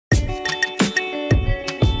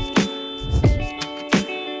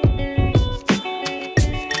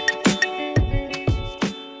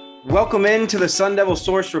Welcome into the Sun Devil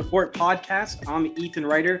Source Report podcast. I'm Ethan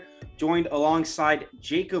Ryder, joined alongside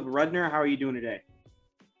Jacob Rudner. How are you doing today?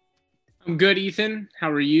 I'm good, Ethan. How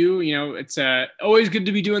are you? You know, it's always good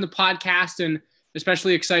to be doing the podcast, and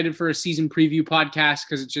especially excited for a season preview podcast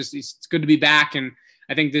because it's good to be back. And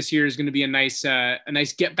I think this year is going to be a nice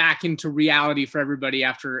get back into reality for everybody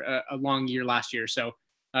after a long year last year. So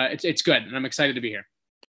it's good, and I'm excited to be here.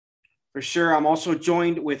 For sure. I'm also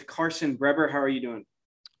joined with Carson Breber. How are you doing?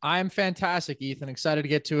 I'm fantastic, Ethan. Excited to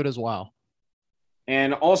get to it as well.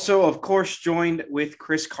 And also, of course, joined with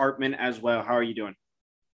Chris Karpman as well. How are you doing?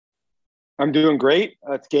 I'm doing great.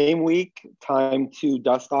 It's game week. Time to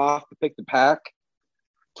dust off, to pick the pack,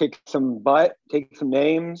 kick some butt, take some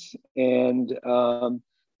names, and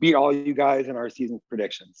beat all you guys in our season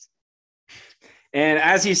predictions. And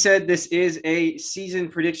as he said, this is a season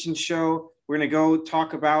prediction show. We're going to go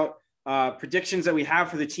talk about predictions that we have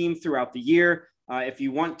for the team throughout the year. If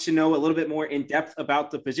you want to know a little bit more in depth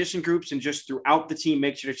about the position groups and just throughout the team,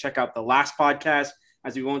 make sure to check out the last podcast,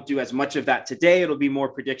 as we won't do as much of that today. It'll be more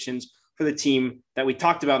predictions for the team that we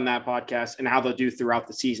talked about in that podcast and how they'll do throughout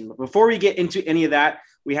the season. But before we get into any of that,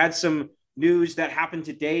 we had some news that happened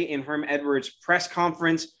today in Herm Edwards' press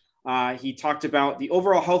conference. He talked about the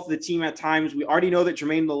overall health of the team at times. We already know that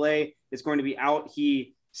Jermaine Lele is going to be out.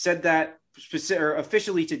 He said that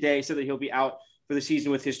officially today, said that he'll be out for the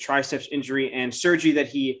season with his triceps injury and surgery that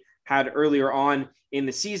he had earlier on in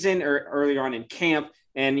the season or earlier on in camp.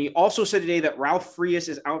 And he also said today that Ralph Frias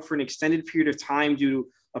is out for an extended period of time due to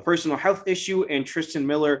a personal health issue, and Tristan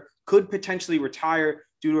Miller could potentially retire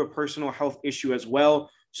due to a personal health issue as well.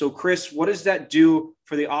 So, Chris, what does that do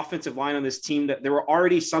for the offensive line on this team? That there were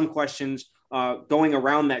already some questions going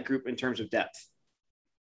around that group in terms of depth.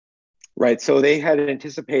 Right. So they had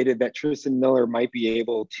anticipated that Tristan Miller might be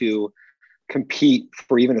able to compete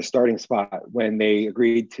for even a starting spot when they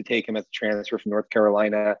agreed to take him as a transfer from North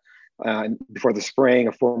Carolina before the spring,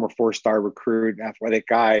 a former four-star recruit, athletic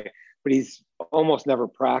guy, but he's almost never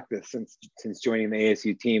practiced since joining the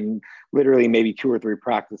ASU team. Literally maybe 2 or 3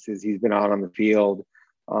 practices he's been on the field.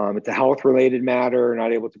 It's a health-related matter,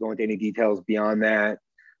 not able to go into any details beyond that.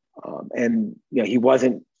 And he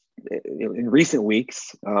wasn't in recent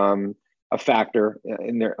weeks a factor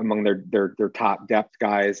among their top depth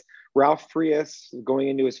guys. Ralph Frias going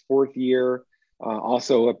into his 4th year,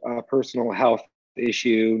 also a personal health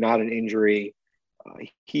issue, not an injury.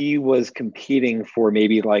 He was competing for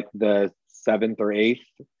maybe like the 7th or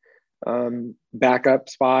 8th backup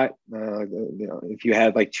spot. If you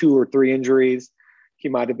had like 2 or 3 injuries, he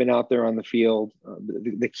might have been out there on the field.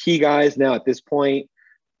 The key guys now at this point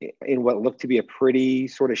in what looked to be a pretty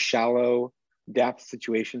sort of shallow depth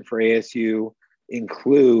situation for ASU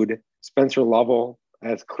include Spencer Lovell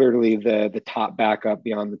as clearly the top backup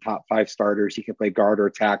beyond the top 5 starters. He can play guard or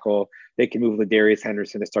tackle. They can move Ladarius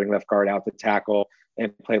Henderson, a starting left guard, out to tackle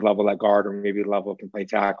and play Lovell at guard, or maybe Lovell can play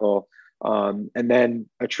tackle. And then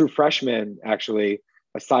a true freshman, actually,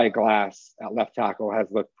 Asai Glass at left tackle has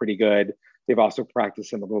looked pretty good. They've also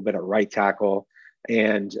practiced him a little bit at right tackle.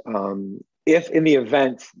 And if in the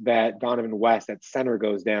event that Donovan West at center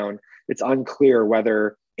goes down, it's unclear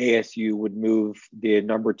whether ASU would move the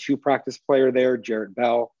number 2 practice player there, Jarrett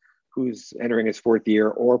Bell, who's entering his 4th year,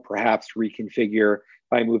 or perhaps reconfigure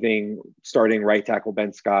by moving starting right tackle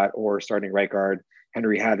Ben Scott or starting right guard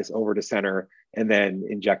Henry Haddis over to center and then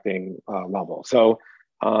injecting Lovell. So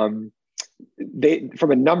they,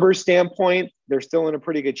 from a numbers standpoint, they're still in a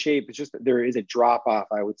pretty good shape. It's just that there is a drop off,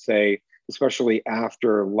 I would say, especially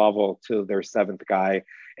after Lovell to their 7th guy.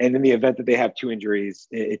 And in the event that they have 2 injuries,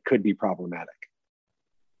 it could be problematic.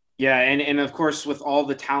 Yeah, and of course, with all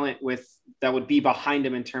the talent that would be behind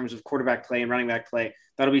him in terms of quarterback play and running back play,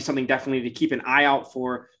 that'll be something definitely to keep an eye out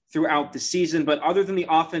for throughout the season. But other than the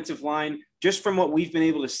offensive line, just from what we've been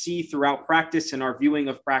able to see throughout practice and our viewing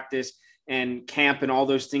of practice and camp and all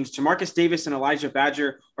those things, Jamarcus Davis and Elijah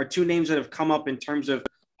Badger are 2 names that have come up in terms of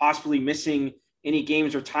possibly missing any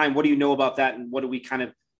games or time. What do you know about that, and what do we kind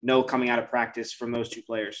of know coming out of practice from those 2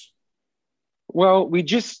 players? Well,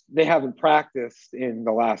 they haven't practiced in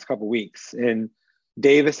the last couple of weeks. And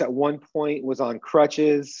Davis at one point was on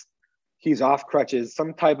crutches. He's off crutches,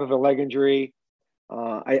 some type of a leg injury.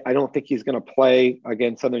 I don't think he's going to play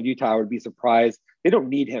against Southern Utah. I would be surprised. They don't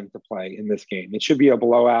need him to play in this game. It should be a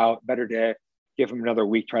blowout. Better to give him another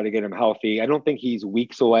week, try to get him healthy. I don't think he's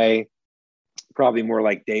weeks away, probably more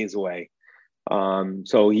like days away.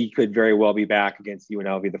 So he could very well be back against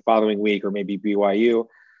UNLV the following week, or maybe BYU.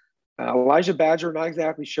 Elijah Badger, not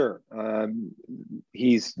exactly sure.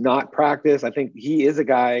 He's not practiced. I think he is a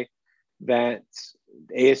guy that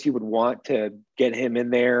ASU would want to get him in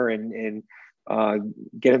there and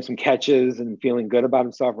get him some catches and feeling good about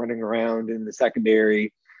himself running around in the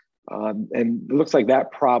secondary. And it looks like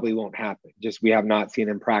that probably won't happen. Just we have not seen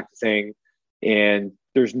him practicing, and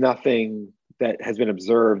there's nothing that has been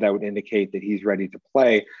observed that would indicate that he's ready to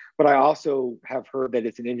play. But I also have heard that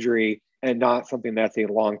it's an injury and not something that's a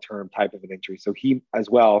long-term type of an injury. So he as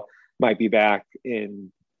well might be back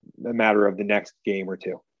in a matter of the next game or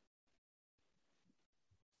two.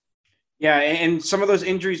 Yeah, and some of those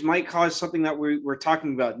injuries might cause something that we're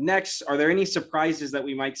talking about next. Are there any surprises that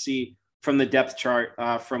we might see from the depth chart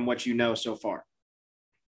from what you know so far?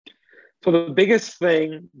 So the biggest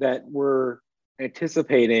thing that we're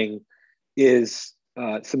anticipating is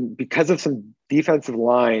because of some defensive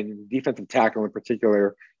tackle in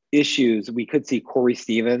particular issues, we could see Corey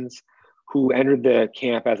Stevens, who entered the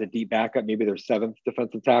camp as a deep backup, maybe their 7th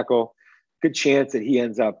defensive tackle. Good chance that he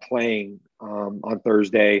ends up playing on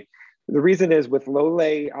Thursday. The reason is with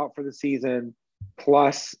Lole out for the season,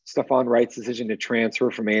 plus Stephon Wright's decision to transfer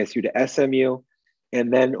from ASU to SMU,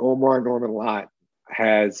 and then Omar Norman-Lott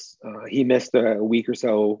he missed a week or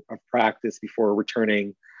so of practice before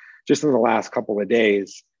returning just in the last couple of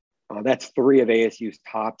days. That's 3 of ASU's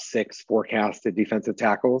top 6 forecasted defensive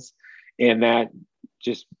tackles. And that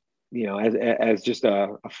just, as just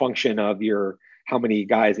a function of how many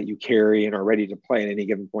guys that you carry and are ready to play at any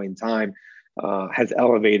given point in time, has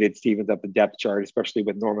elevated Stevens up the depth chart, especially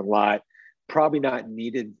with Norman-Lott. Probably not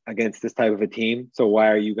needed against this type of a team. So why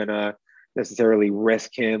are you going to necessarily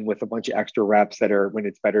risk him with a bunch of extra reps when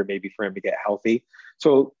it's better maybe for him to get healthy?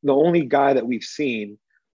 So the only guy that we've seen,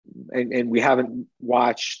 and we haven't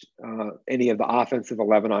watched any of the offensive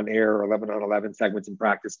 11 on air or 11 on 11 segments in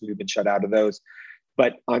practice because we've been shut out of those.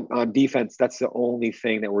 But on defense, that's the only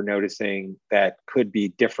thing that we're noticing that could be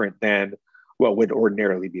different than what would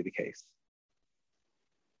ordinarily be the case.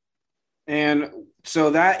 And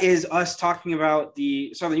so that is us talking about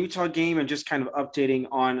the Southern Utah game and just kind of updating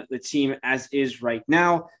on the team as is right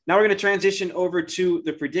now. Now we're going to transition over to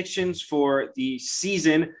the predictions for the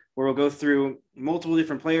season, where we'll go through multiple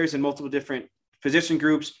different players and multiple different position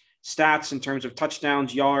groups, stats in terms of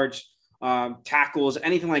touchdowns, yards, tackles,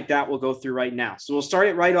 anything like that we'll go through right now. So we'll start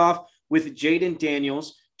it right off with Jayden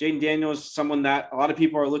Daniels. Jayden Daniels, someone that a lot of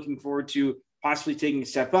people are looking forward to possibly taking a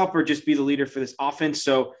step up or just be the leader for this offense.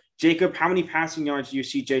 So Jacob, how many passing yards do you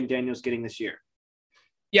see Jayden Daniels getting this year?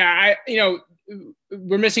 Yeah,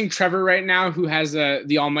 we're missing Trevor right now, who has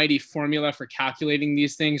the almighty formula for calculating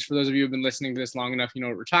these things. For those of you who have been listening to this long enough, you know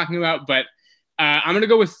what we're talking about. But I'm going to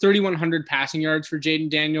go with 3,100 passing yards for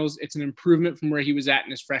Jayden Daniels. It's an improvement from where he was at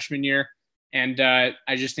in his freshman year. And I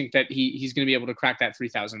just think that he's going to be able to crack that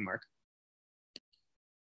 3,000 mark.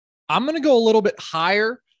 I'm going to go a little bit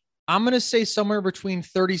higher. I'm going to say somewhere between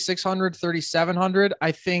 3,600, 3,700.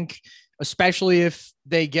 I think, especially if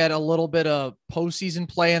they get a little bit of postseason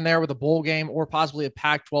play in there with a bowl game or possibly a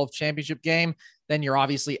Pac-12 championship game, then you're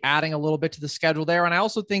obviously adding a little bit to the schedule there. And I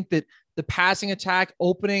also think that the passing attack,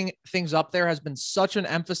 opening things up there, has been such an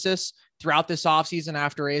emphasis throughout this offseason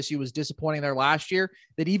after ASU was disappointing there last year,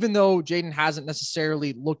 that even though Jayden hasn't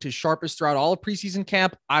necessarily looked his sharpest throughout all of preseason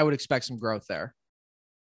camp, I would expect some growth there.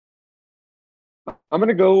 I'm going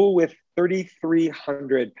to go with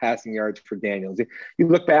 3,300 passing yards for Daniels. You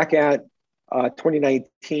look back at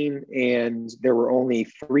 2019, and there were only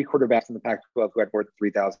 3 quarterbacks in the Pac-12 who had more than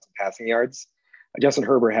 3,000 passing yards. Justin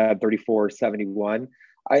Herbert had 3,471.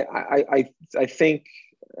 I think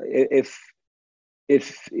if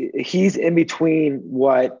he's in between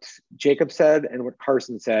what Jacob said and what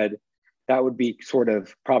Carson said, that would be sort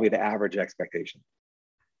of probably the average expectation.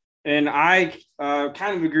 And I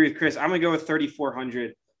kind of agree with Chris. I'm going to go with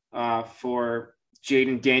 3,400 for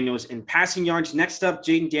Jayden Daniels in passing yards. Next up,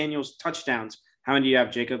 Jayden Daniels touchdowns. How many do you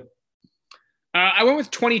have, Jacob? I went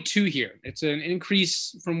with 22 here. It's an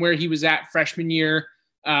increase from where he was at freshman year.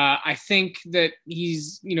 I think that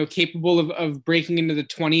he's, capable of breaking into the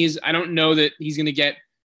 20s. I don't know that he's going to get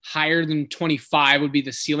higher than 25 would be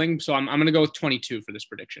the ceiling. So I'm going to go with 22 for this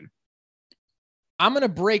prediction. I'm going to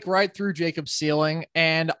break right through Jacob's ceiling,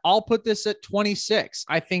 and I'll put this at 26.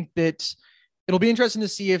 I think that it'll be interesting to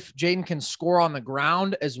see if Jayden can score on the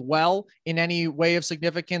ground as well in any way of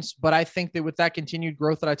significance. But I think that with that continued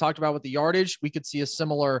growth that I talked about with the yardage, we could see a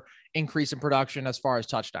similar increase in production as far as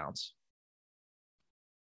touchdowns.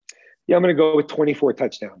 Yeah, I'm going to go with 24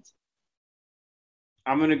 touchdowns.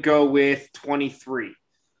 I'm going to go with 23.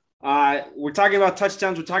 We're talking about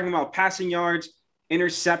touchdowns. We're talking about passing yards.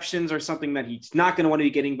 Interceptions are something that he's not going to want to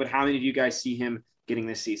be getting, but how many do you guys see him getting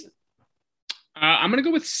this season? I'm going to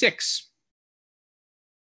go with 6.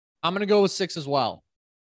 I'm going to go with 6 as well.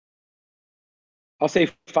 I'll say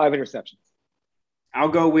 5 interceptions. I'll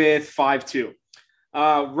go with 5-2.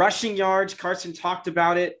 Rushing yards, Carson talked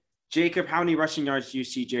about it. Jacob, how many rushing yards do you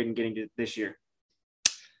see Jaden getting this year?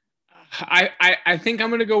 I think I'm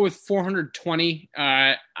going to go with 420.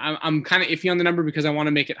 I'm kind of iffy on the number because I want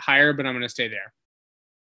to make it higher, but I'm going to stay there.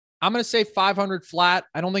 I'm going to say 500 flat.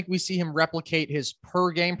 I don't think we see him replicate his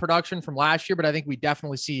per game production from last year, but I think we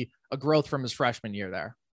definitely see a growth from his freshman year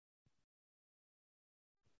there.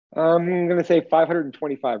 I'm going to say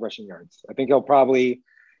 525 rushing yards. I think he'll probably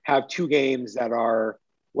have 2 games that are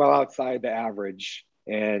well outside the average.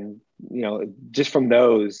 And, just from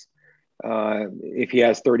those, if he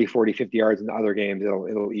has 30, 40, 50 yards in the other games,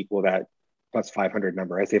 it'll equal that plus 500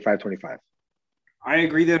 number. I say 525. I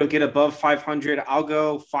agree that it'll get above 500. I'll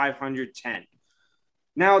go 510.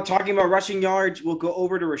 Now, talking about rushing yards, we'll go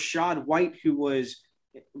over to Rachaad White, who was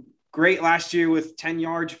great last year with 10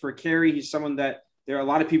 yards per carry. He's someone that there are a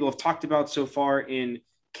lot of people have talked about so far in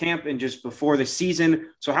camp and just before the season.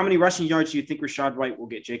 So how many rushing yards do you think Rachaad White will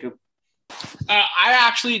get, Jacob? I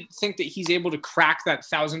actually think that he's able to crack that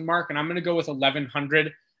 1,000 mark, and I'm going to go with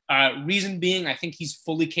 1,100. Reason being, I think he's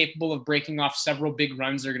fully capable of breaking off several big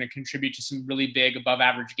runs that are going to contribute to some really big above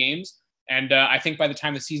average games. And I think by the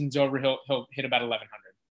time the season's over, he'll hit about 1,100.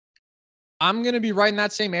 I'm going to be right in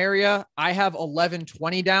that same area. I have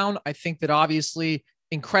 1120 down. I think that obviously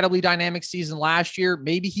incredibly dynamic season last year.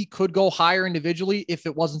 Maybe he could go higher individually if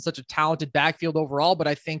it wasn't such a talented backfield overall, but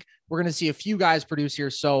I think we're going to see a few guys produce here.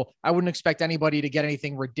 So I wouldn't expect anybody to get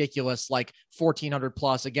anything ridiculous like 1,400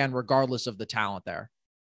 plus, again, regardless of the talent there.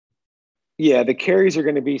 Yeah, the carries are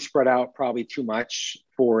going to be spread out probably too much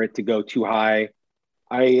for it to go too high.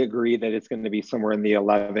 I agree that it's going to be somewhere in the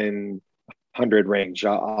 1,100 range.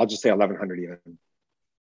 I'll just say 1,100 even.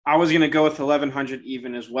 I was going to go with 1,100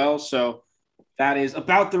 even as well. So that is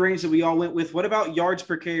about the range that we all went with. What about yards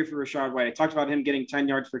per carry for Rachaad White? I talked about him getting 10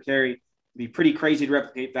 yards per carry. It'd be pretty crazy to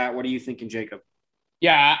replicate that. What are you thinking, Jacob?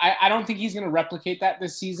 Yeah, I don't think he's going to replicate that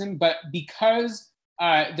this season, but because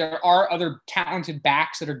there are other talented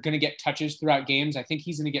backs that are going to get touches throughout games, I think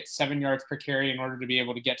he's going to get 7 yards per carry in order to be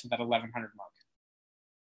able to get to that 1,100 mark.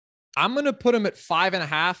 I'm going to put him at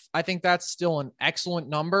 5.5. I think that's still an excellent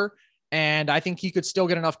number. And I think he could still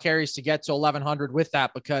get enough carries to get to 1,100 with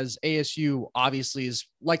that, because ASU obviously is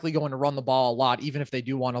likely going to run the ball a lot, even if they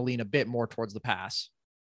do want to lean a bit more towards the pass.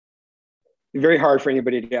 Very hard for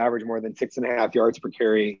anybody to average more than 6.5 yards per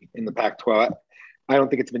carry in the Pac-12. I don't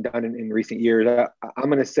think it's been done in recent years. I'm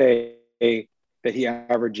going to say that he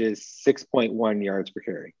averages 6.1 yards per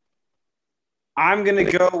carry. I'm going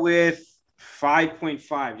to go with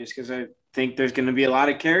 5.5 just because I think there's going to be a lot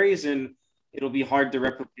of carries and it'll be hard to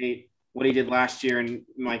replicate what he did last year and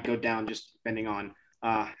might go down just depending on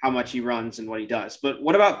how much he runs and what he does. But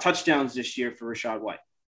what about touchdowns this year for Rachaad White?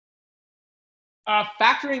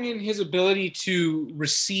 Factoring in his ability to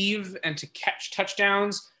receive and to catch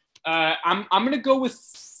touchdowns, I'm going to go with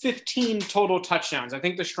 15 total touchdowns. I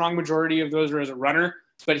think the strong majority of those are as a runner,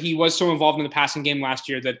 but he was so involved in the passing game last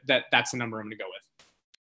year that's the number I'm going to go with.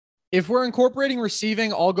 If we're incorporating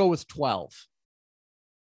receiving, I'll go with 12.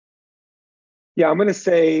 Yeah, I'm going to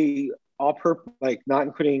say not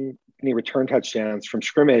including any return touchdowns from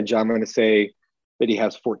scrimmage. I'm going to say that he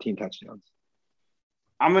has 14 touchdowns.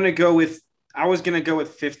 I was going to go with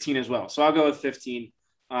 15 as well. So I'll go with 15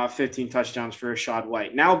 touchdowns for Rachaad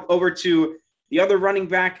White. Now over to the other running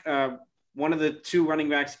back, one of the two running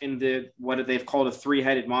backs in what they've called a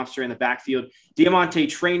three-headed monster in the backfield, Diamante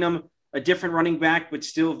Traynham, a different running back, but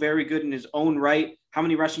still very good in his own right. How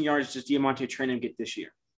many rushing yards does Diamante Traynham get this year?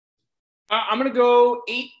 I'm going to go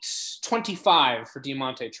 825 for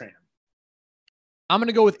Diamante Traynham. I'm going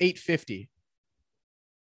to go with 850.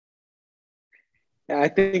 Yeah, I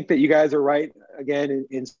think that you guys are right, again,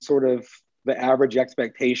 in sort of the average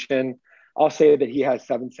expectation. I'll say that he has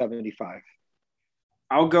 775.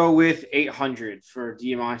 I'll go with 800 for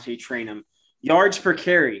Diamante Traynham. Yards per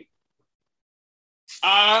carry.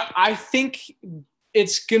 I think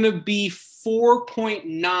it's going to be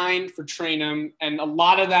 4.9 for Traynham, and a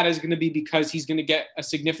lot of that is going to be because he's going to get a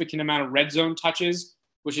significant amount of red zone touches,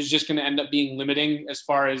 which is just going to end up being limiting as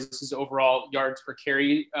far as his overall yards per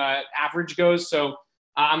carry average goes. So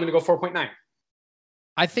I'm going to go 4.9.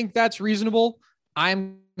 I think that's reasonable.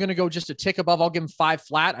 I'm going to go just a tick above. I'll give him 5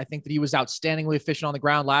 flat. I think that he was outstandingly efficient on the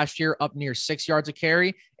ground last year, up near 6 yards a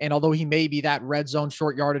carry. And although he may be that red zone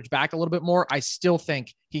short yardage back a little bit more, I still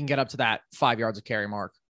think he can get up to that 5 yards a carry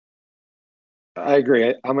mark. I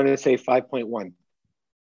agree. I'm going to say 5.1.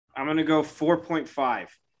 I'm going to go 4.5.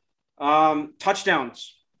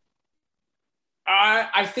 Touchdowns.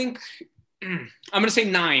 I think I'm going to say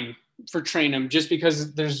 9 for Traynham, just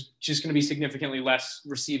because there's just going to be significantly less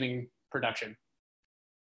receiving production.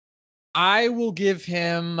 I will give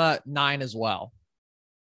him 9 as well.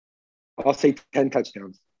 I'll say 10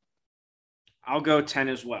 touchdowns. I'll go 10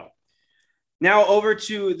 as well. Now over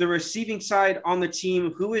to the receiving side on the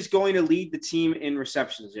team. Who is going to lead the team in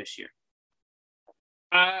receptions this year?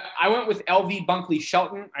 I went with LV Bunkley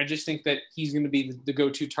Shelton. I just think that he's going to be the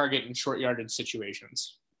go-to target in short yardage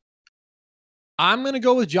situations. I'm going to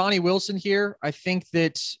go with Johnny Wilson here. I think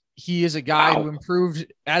that he is a guy who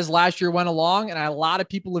improved as last year went along, and a lot of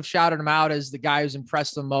people have shouted him out as the guy who's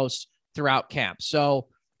impressed the most throughout camp. So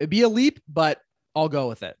it'd be a leap, but I'll go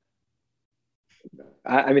with it.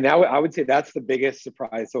 I mean, I would say that's the biggest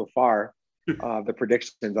surprise so far, the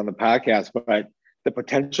predictions on the podcast, but the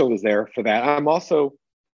potential is there for that. I'm also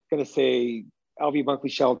going to say LV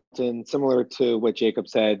Bunkley Shelton, similar to what Jacob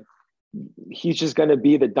said. He's just going to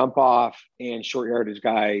be the dump off and short yardage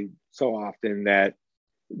guy so often that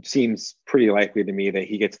seems pretty likely to me that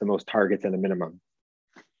he gets the most targets at a minimum.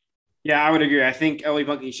 Yeah, I would agree. I think LV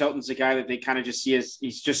Bunkley Shelton's a guy that they kind of just see as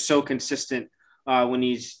he's just so consistent when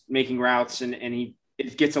he's making routes and he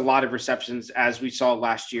gets a lot of receptions, as we saw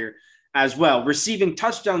last year as well. Receiving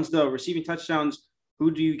touchdowns,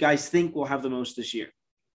 who do you guys think will have the most this year?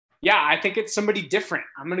 Yeah, I think it's somebody different.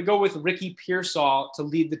 I'm going to go with Ricky Pearsall to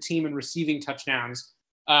lead the team in receiving touchdowns.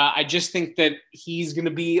 I just think that he's going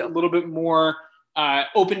to be a little bit more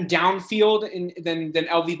open downfield than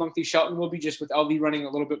LV Bunkley Shelton will be, just with LV running a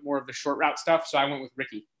little bit more of the short route stuff. So I went with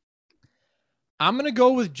Ricky. I'm going to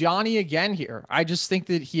go with Johnny again here. I just think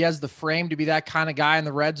that he has the frame to be that kind of guy in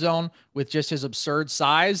the red zone with just his absurd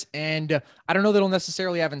size. And I don't know that he'll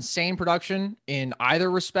necessarily have insane production in either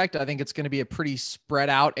respect. I think it's going to be a pretty spread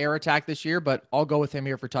out air attack this year, but I'll go with him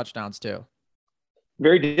here for touchdowns too.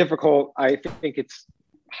 Very difficult. I think it's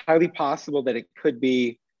highly possible that it could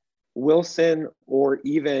be Wilson or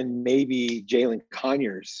even maybe Jalen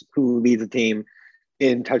Conyers who leads the team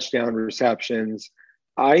in touchdown receptions.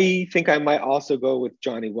 I think I might also go with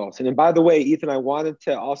Johnny Wilson. And by the way, Ethan, I wanted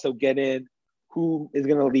to also get in who is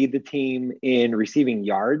going to lead the team in receiving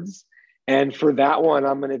yards. And for that one,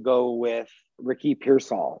 I'm going to go with Ricky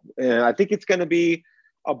Pearsall. And I think it's going to be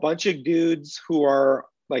a bunch of dudes who are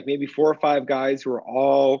like maybe 4 or 5 guys who are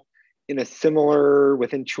all in a similar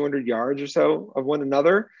within 200 yards or so of one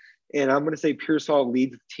another. And I'm going to say Pearsall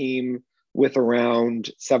leads the team with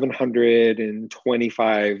around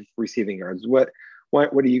 725 receiving yards. What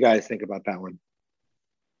do you guys think about that one?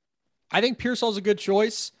 I think Pearsall's a good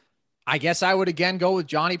choice. I guess I would again go with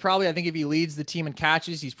Johnny probably. I think if he leads the team in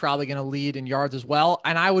catches, he's probably going to lead in yards as well.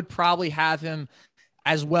 And I would probably have him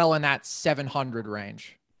as well in that 700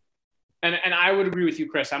 range. And I would agree with you,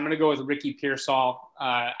 Chris. I'm going to go with Ricky Pearsall.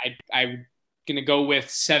 I'm going to go with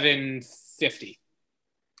 750.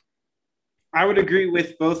 I would agree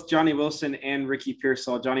with both Johnny Wilson and Ricky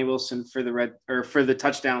Pearsall. Johnny Wilson for the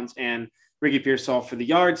touchdowns and Ricky Pearsall for the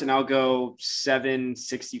yards, and I'll go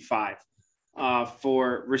 765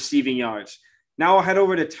 for receiving yards. Now I'll head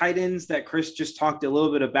over to tight ends that Chris just talked a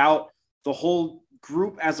little bit about. The whole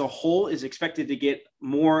group as a whole is expected to get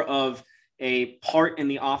more of a part in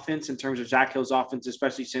the offense in terms of Zach Hill's offense,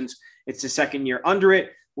 especially since it's the second year under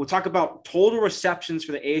it. We'll talk about total receptions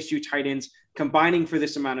for the ASU tight ends, combining for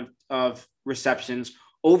this amount of receptions,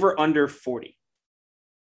 over under 40.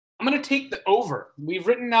 I'm going to take the over. We've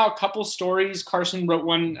written now a couple stories. Carson wrote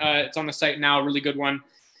one. It's on the site now, a really good one,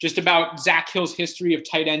 just about Zach Hill's history of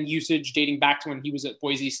tight end usage dating back to when he was at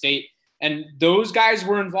Boise State. And those guys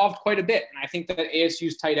were involved quite a bit. And I think that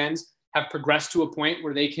ASU's tight ends have progressed to a point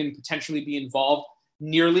where they can potentially be involved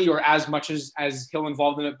nearly or as much as Hill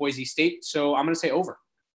involved in at Boise State. So I'm going to say over.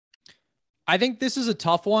 I think this is a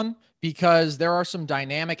tough one because there are some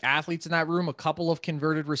dynamic athletes in that room, a couple of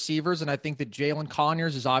converted receivers. And I think that Jalen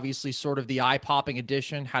Conyers is obviously sort of the eye-popping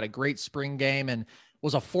addition, had a great spring game and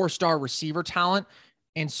was a 4-star receiver talent.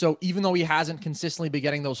 And so even though he hasn't consistently been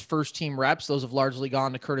getting those first team reps, those have largely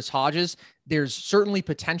gone to Curtis Hodges, there's certainly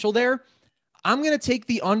potential there. I'm going to take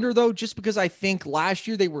the under though, just because I think last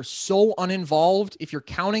year they were so uninvolved. If you're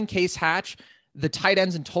counting Case Hatch, the tight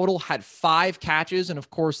ends in total had 5 catches. And of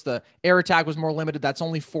course the air attack was more limited. That's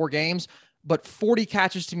only 4 games, but 40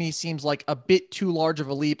 catches to me seems like a bit too large of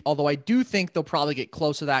a leap. Although I do think they'll probably get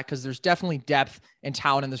close to that because there's definitely depth and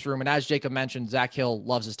talent in this room. And as Jacob mentioned, Zach Hill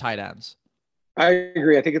loves his tight ends. I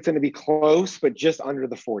agree. I think it's going to be close, but just under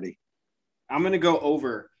the 40. I'm going to go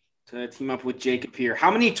over to team up with Jacob here. How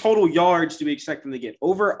many total yards do we expect them to get?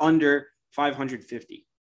 Over, under 550?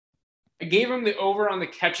 I gave them the over on the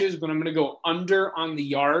catches, but I'm going to go under on the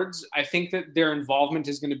yards. I think that their involvement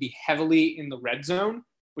is going to be heavily in the red zone,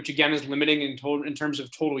 which again is limiting in terms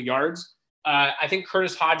of total yards. I think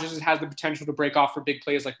Curtis Hodges has the potential to break off for big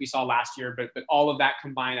plays like we saw last year, but all of that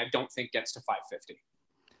combined, I don't think gets to 550.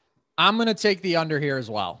 I'm going to take the under here as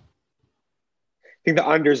well. I think the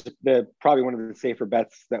under's probably one of the safer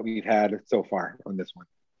bets that we've had so far on this one.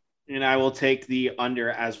 And I will take the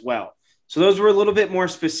under as well. So those were a little bit more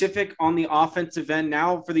specific on the offensive end.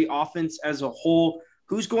 Now for the offense as a whole,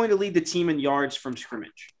 who's going to lead the team in yards from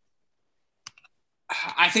scrimmage?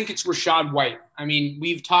 I think it's Rachaad White. I mean,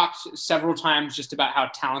 we've talked several times just about how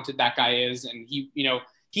talented that guy is. And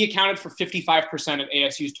he accounted for 55% of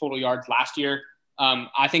ASU's total yards last year.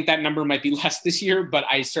 I think that number might be less this year, but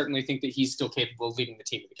I certainly think that he's still capable of leading the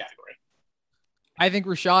team in the category. I think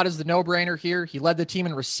Rachaad is the no-brainer here. He led the team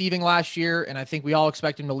in receiving last year, and I think we all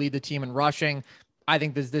expect him to lead the team in rushing. I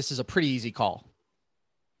think this is a pretty easy call.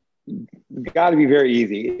 Got to be very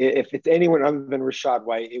easy. If it's anyone other than Rachaad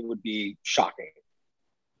White, it would be shocking.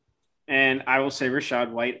 And I will say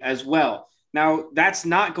Rachaad White as well. Now, that's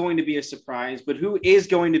not going to be a surprise, but who is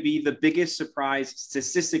going to be the biggest surprise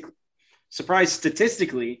statistically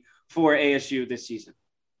for ASU this season?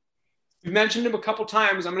 We've mentioned him a couple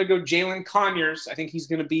times. I'm going to go Jalen Conyers. I think he's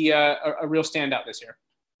going to be a real standout this year.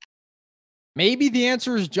 Maybe the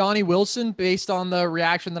answer is Johnny Wilson based on the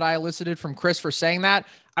reaction that I elicited from Chris for saying that.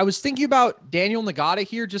 I was thinking about Daniel Ngata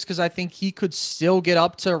here just because I think he could still get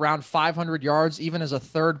up to around 500 yards even as a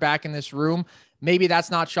third back in this room. Maybe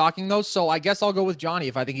that's not shocking though. So I guess I'll go with Johnny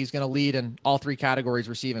if I think he's going to lead in all three categories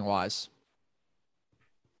receiving wise.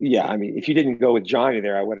 Yeah, I mean, if you didn't go with Johnny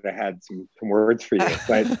there, I would have had some words for you.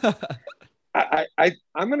 But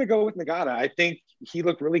I'm going to go with Ngata. I think he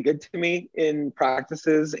looked really good to me in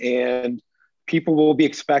practices, and people will be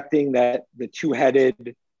expecting that the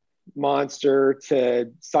two-headed monster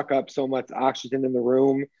to suck up so much oxygen in the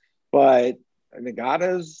room. But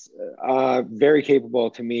Ngata's very capable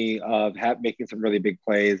to me of making some really big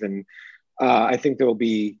plays, and I think there will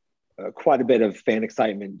be quite a bit of fan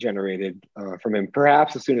excitement generated from him,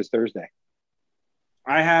 perhaps as soon as Thursday.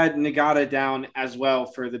 I had Ngata down as well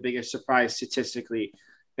for the biggest surprise statistically.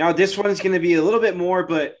 Now, this one's going to be a little bit more,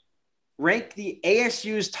 but rank the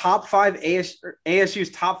ASU's top five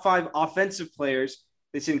offensive players.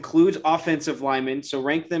 This includes offensive linemen, so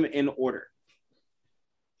rank them in order.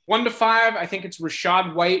 1 to 5, I think it's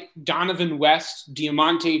Rachaad White, Donovan West,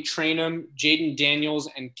 Diamante Traynham, Jaden Daniels,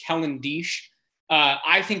 and Kellen Diesch.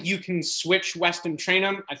 I think you can switch West and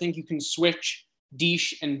Traynham. I think you can switch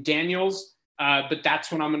Diesch and Daniels, but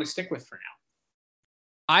that's what I'm going to stick with for now.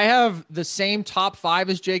 I have the same top 5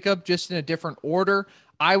 as Jacob, just in a different order.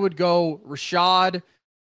 I would go Rachaad,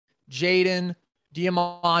 Jaden,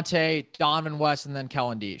 Diamante, Donovan West, and then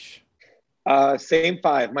Kellen Diesch. Same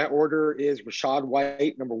 5. My order is Rachaad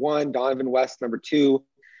White, number 1, Donovan West, number 2,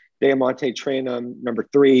 Diamante Traynham, number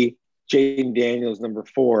 3, Jaden Daniels, number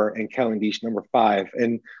 4, and Kellen Diesch, number 5.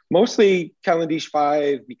 And mostly Kellen Diesch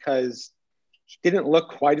 5 because he didn't look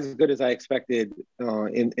quite as good as I expected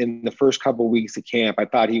in the first couple of weeks of camp. I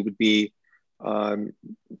thought he would be kind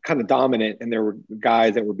of dominant, and there were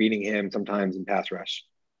guys that were beating him sometimes in pass rush.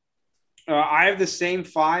 I have the same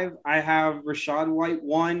 5. I have Rachaad White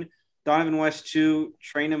 1, Donovan West 2,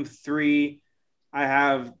 Traynham 3. I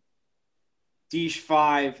have Diesch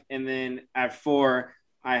 5, and then at 4,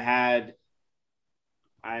 I'm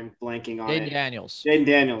blanking on Jaden Daniels. Jaden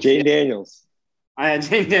Daniels. I had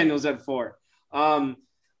Jaden Daniels at 4.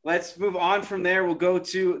 Let's move on from there. We'll go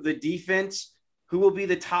to the defense. Who will be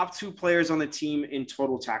the top 2 players on the team in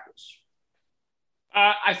total tackles?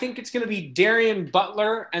 I think it's going to be Darian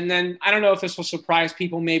Butler, and then I don't know if this will surprise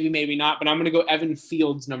people, maybe not, but I'm going to go Evan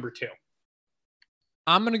Fields, number 2.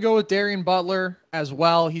 I'm going to go with Darian Butler as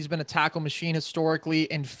well. He's been a tackle machine historically,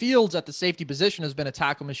 and Fields at the safety position has been a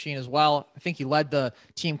tackle machine as well. I think he led the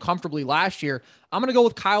team comfortably last year. I'm going to go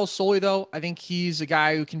with Kyle Soelle, though. I think he's a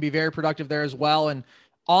guy who can be very productive there as well. And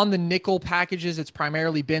on the nickel packages, it's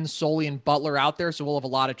primarily been Soelle and Butler out there, so we'll have a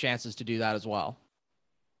lot of chances to do that as well.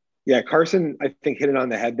 Yeah, Carson, I think, hit it on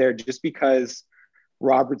the head there. Just because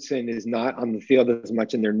Robertson is not on the field as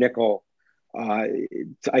much in their nickel,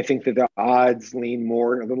 I think that the odds lean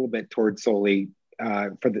more a little bit towards Soelle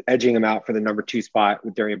for edging him out for the number 2 spot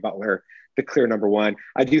with Darian Butler, the clear number 1.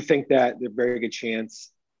 I do think that there's a very good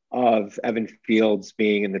chance of Evan Fields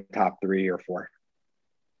being in the top 3 or 4.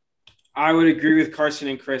 I would agree with Carson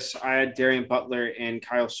and Chris. I had Darian Butler and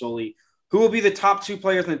Kyle Soelle. Who will be the top 2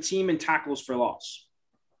 players on the team in tackles for loss?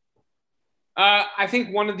 I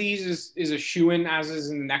think one of these is a shoo-in, as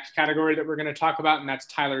is in the next category that we're going to talk about, and that's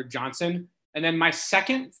Tyler Johnson. And then my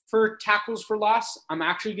second for tackles for loss, I'm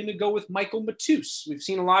actually going to go with Michael Matus. We've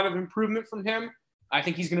seen a lot of improvement from him. I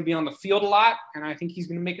think he's going to be on the field a lot, and I think he's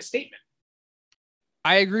going to make a statement.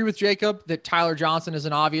 I agree with Jacob that Tyler Johnson is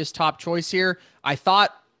an obvious top choice here. I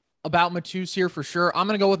thought about Matus here for sure. I'm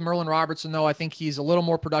going to go with Merlin Robertson, though. I think he's a little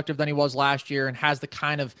more productive than he was last year and has the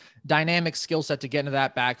kind of dynamic skill set to get into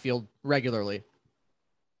that backfield regularly.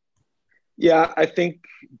 Yeah, I think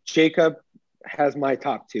Jacob has my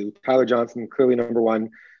top two. Tyler Johnson, clearly number one.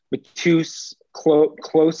 Matus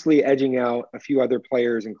closely edging out a few other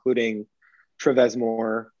players, including Trevez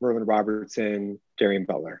Moore, Merlin Robertson, Darian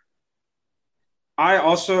Butler. I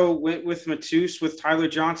also went with Matus with Tyler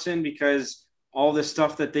Johnson because all this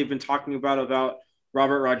stuff that they've been talking about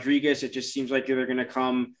Robert Rodriguez, it just seems like they're going to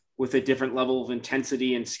come with a different level of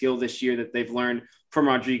intensity and skill this year that they've learned from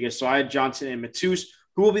Rodriguez. So I had Johnson and Matus.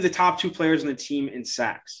 Who will be the top two players on the team in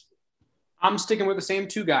sacks? I'm sticking with the same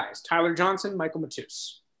two guys, Tyler Johnson, Michael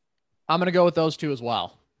Matus. I'm going to go with those two as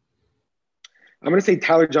well. I'm going to say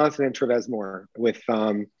Tyler Johnson and Trevez Moore, with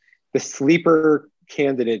the sleeper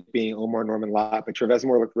candidate being Omar Norman Lott, but Trevez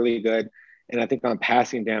Moore looked really good. And I think on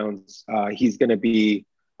passing downs, he's going to be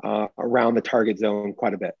around the target zone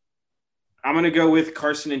quite a bit. I'm going to go with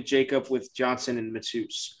Carson and Jacob with Johnson and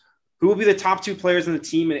Matus. Who will be the top two players on the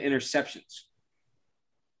team in interceptions?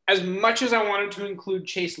 As much as I wanted to include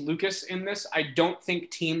Chase Lucas in this, I don't think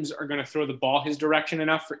teams are going to throw the ball his direction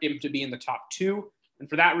enough for him to be in the top two. And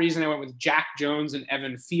for that reason, I went with Jack Jones and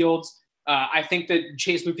Evan Fields. I think that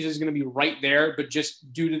Chase Lucas is going to be right there, but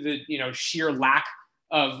just due to the sheer lack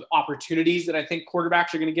of opportunities that I think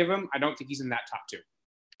quarterbacks are going to give him, I don't think he's in that top two.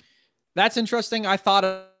 That's interesting. I thought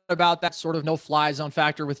about that sort of no-fly zone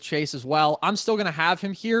factor with Chase as well. I'm still going to have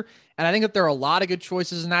him here, and I think that there are a lot of good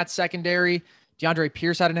choices in that secondary. DeAndre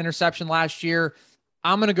Pierce had an interception last year.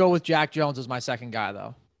 I'm going to go with Jack Jones as my second guy,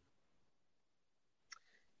 though.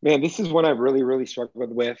 Man, this is one I've really, really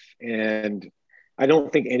struggled with, and I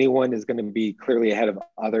don't think anyone is going to be clearly ahead of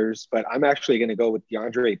others, but I'm actually going to go with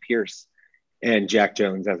DeAndre Pierce and Jack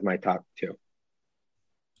Jones as my top two.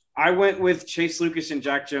 I went with Chase Lucas and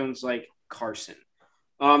Jack Jones like Carson.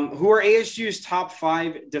 Who are ASU's top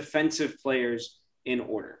five defensive players in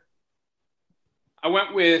order? I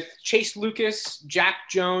went with Chase Lucas, Jack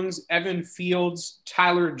Jones, Evan Fields,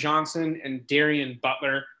 Tyler Johnson, and Darian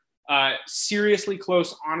Butler. Seriously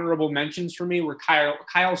close honorable mentions for me were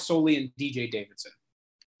Kyle Soley and DJ Davidson.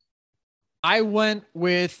 I went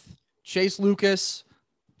with Chase Lucas,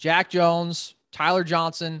 Jack Jones, Tyler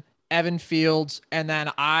Johnson, Evan Fields, and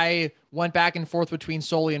then I went back and forth between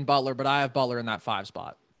Soley and Butler, but I have Butler in that 5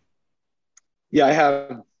 spot. Yeah, I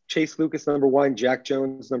have Chase Lucas number 1, Jack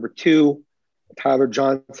Jones number 2, Tyler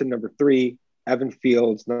Johnson number 3, Evan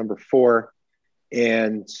Fields number 4,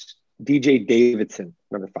 and DJ Davidson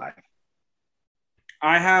number 5.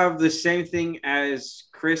 I have the same thing as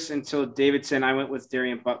Chris until Davidson. I went with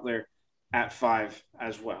Darian Butler at 5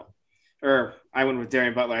 as well. Or I went with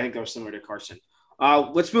Darian Butler. I think that was similar to Carson.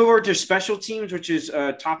 Let's move over to special teams, which is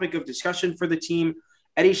a topic of discussion for the team.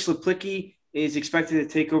 Eddie Szlaplicki is expected to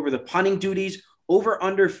take over the punting duties, over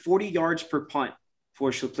under 40 yards per punt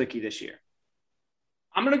for Szlaplicki this year.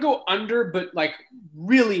 I'm going to go under, but like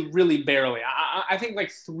really, really barely. I think like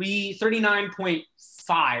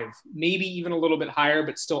 39.5, maybe even a little bit higher,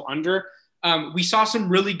 but still under. We saw some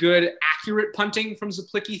really good, accurate punting from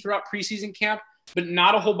Szlaplicki throughout preseason camp, but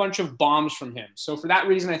not a whole bunch of bombs from him. So for that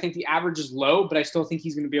reason, I think the average is low, but I still think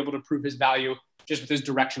he's going to be able to prove his value just with his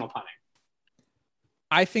directional punting.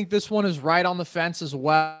 I think this one is right on the fence as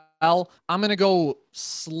well. I'm going to go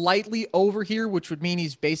slightly over here, which would mean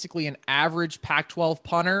he's basically an average Pac-12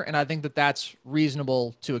 punter, and I think that that's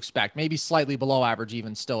reasonable to expect. Maybe slightly below average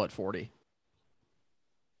even still at 40.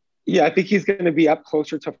 Yeah, I think he's going to be up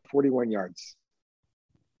closer to 41 yards.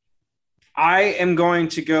 I am going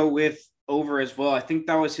to go with over as well. I think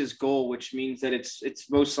that was his goal, which means that it's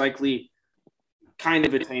most likely kind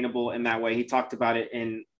of attainable in that way. He talked about it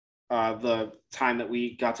in the time that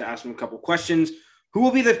we got to ask him a couple questions. Who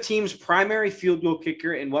will be the team's primary field goal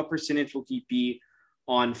kicker, and what percentage will he be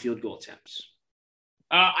on field goal attempts?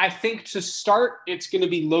 I think to start, it's going to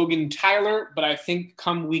be Logan Tyler, but I think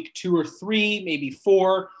come week 2 or 3, maybe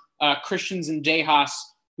 4, Christian Zendejas,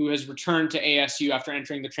 who has returned to ASU after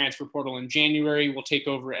entering the transfer portal in January, will take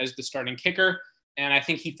over as the starting kicker, and I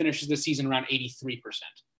think he finishes the season around 83%.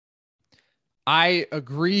 I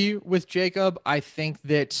agree with Jacob. I think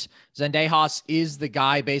that Zendejas is the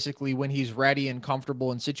guy basically when he's ready and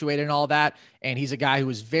comfortable and situated and all that. And he's a guy who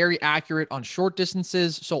is very accurate on short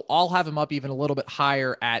distances. So I'll have him up even a little bit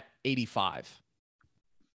higher at 85.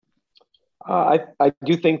 I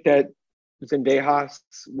do think that Zendejas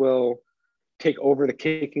will take over the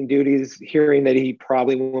kicking duties, hearing that he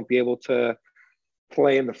probably won't be able to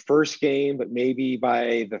play in the first game, but maybe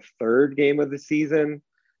by the 3rd game of the season.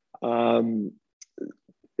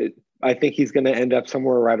 I think he's going to end up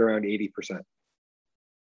somewhere right around 80%.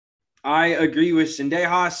 I agree with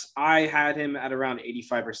Zendejas. I had him at around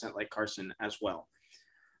 85% like Carson as well.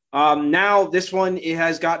 Now, this one, it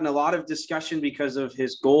has gotten a lot of discussion because of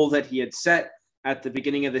his goal that he had set at the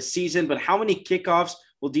beginning of the season. But how many kickoffs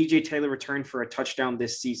will DJ Taylor return for a touchdown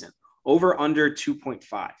this season? Over, under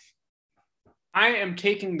 2.5. I am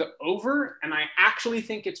taking the over, and I actually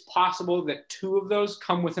think it's possible that 2 of those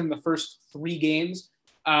come within the first 3 games.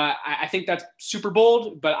 I think that's super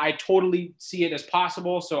bold, but I totally see it as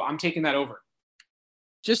possible. So I'm taking that over.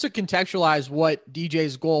 Just to contextualize what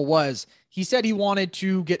DJ's goal was, he said he wanted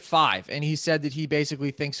to get 5, and he said that he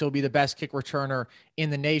basically thinks he'll be the best kick returner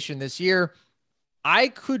in the nation this year. I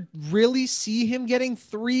could really see him getting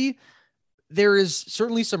 3. There is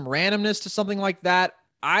certainly some randomness to something like that.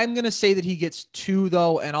 I'm going to say that he gets 2,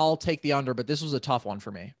 though, and I'll take the under, but this was a tough one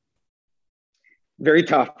for me. Very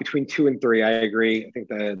tough between 2 and 3. I agree. I think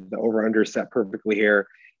the over-under is set perfectly here.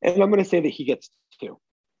 And I'm going to say that he gets 2.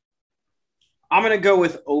 I'm going to go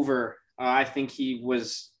with over. I think he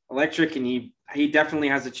was electric, and he definitely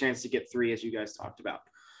has a chance to get 3, as you guys talked about.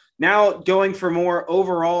 Now, going for more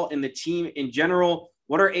overall in the team in general,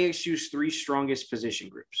 what are ASU's 3 strongest position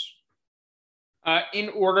groups? In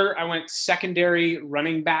order, I went secondary,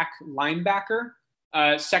 running back, linebacker.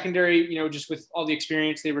 Secondary, just with all the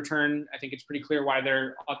experience they return, I think it's pretty clear why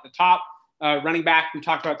they're at the top. Running back, we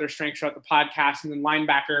talked about their strengths throughout the podcast. And then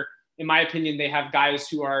linebacker, in my opinion, they have guys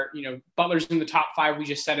who are, Butler's in the top 5. We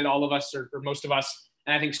just said it, all of us or most of us.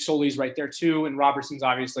 And I think Soley's right there too. And Robertson's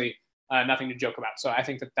obviously nothing to joke about. So I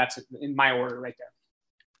think that's in my order right there.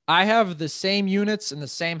 I have the same units and the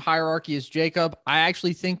same hierarchy as Jacob. I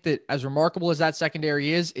actually think that as remarkable as that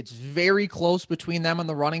secondary is, it's very close between them and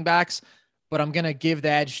the running backs, but I'm going to give the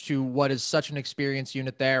edge to what is such an experienced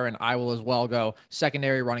unit there, and I will as well go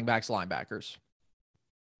secondary, running backs, linebackers.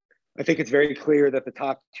 I think it's very clear that the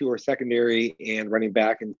top 2 are secondary and running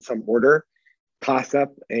back in some order, toss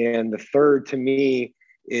up. And the third to me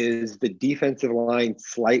is the defensive line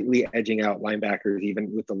slightly edging out linebackers,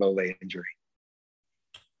 even with the low leg injury.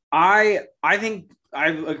 I think I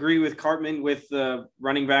agree with Cartman with the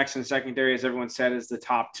running backs and secondary, as everyone said, is the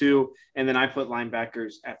top 2. And then I put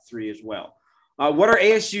linebackers at 3 as well. What are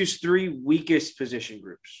ASU's 3 weakest position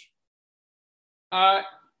groups?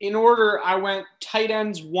 In order, I went tight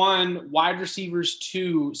ends 1, wide receivers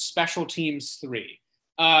 2, special teams 3.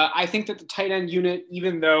 I think that the tight end unit,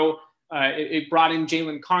 even though it brought in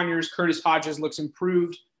Jalen Conyers, Curtis Hodges looks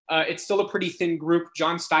improved, it's still a pretty thin group.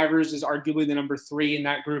 John Stivers is arguably the number 3 in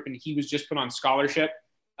that group, and he was just put on scholarship.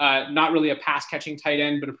 Not really a pass-catching tight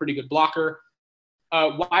end, but a pretty good blocker.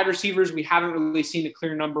 Wide receivers, we haven't really seen a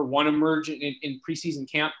clear number 1 emerge in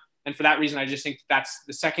preseason camp, and for that reason, I just think that's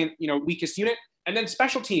the second, weakest unit. And then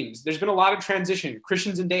special teams, there's been a lot of transition.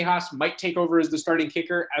 Christian Zendejas might take over as the starting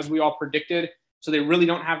kicker, as we all predicted, so they really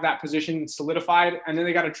don't have that position solidified. And then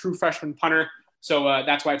they got a true freshman punter, so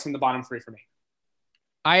that's why it's in the bottom 3 for me.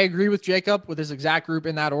 I agree with Jacob with his exact group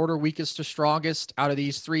in that order, weakest to strongest out of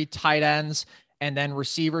these 3: tight ends and then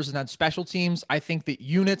receivers and then special teams. I think that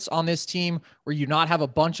units on this team where you not have a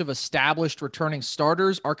bunch of established returning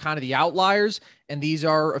starters are kind of the outliers. And these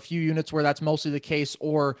are a few units where that's mostly the case,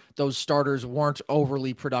 or those starters weren't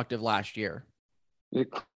overly productive last year.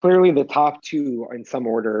 Clearly the top 2 in some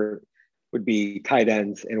order would be tight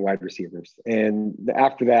ends and wide receivers. And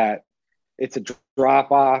after that, it's a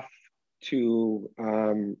drop off to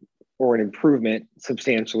or an improvement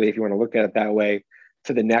substantially, if you want to look at it that way,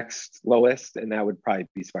 to the next lowest, and that would probably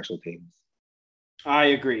be special teams. I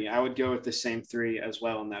agree. I would go with the same 3 as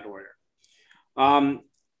well in that order.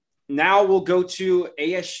 Now we'll go to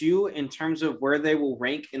ASU in terms of where they will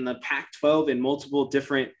rank in the Pac-12 in multiple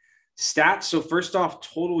different stats. So first off,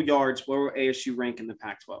 total yards, where will ASU rank in the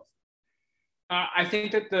Pac-12? I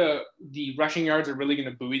think that the rushing yards are really going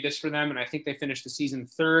to buoy this for them, and I think they finished the season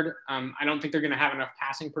 3rd. I don't think they're going to have enough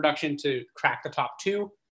passing production to crack the top 2,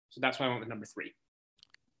 so that's why I went with number 3.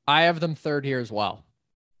 I have them 3rd here as well.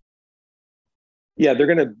 Yeah, they're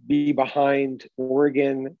going to be behind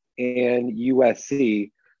Oregon and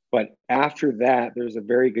USC, but after that, there's a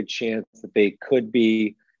very good chance that they could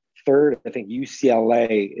be 3rd. I think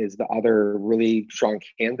UCLA is the other really strong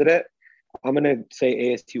candidate. I'm going to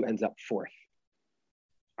say ASU ends up 4th.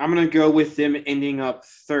 I'm going to go with them ending up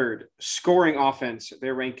 3rd. Scoring offense, they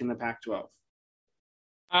rank in the Pac-12.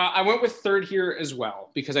 I went with 3rd here as well,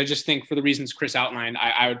 because I just think for the reasons Chris outlined,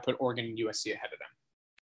 I would put Oregon and USC ahead of them.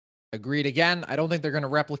 Agreed again. I don't think they're going to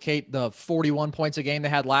replicate the 41 points a game they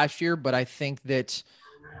had last year, but I think that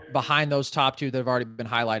behind those top 2 that have already been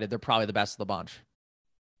highlighted, they're probably the best of the bunch.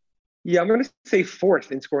 Yeah, I'm going to say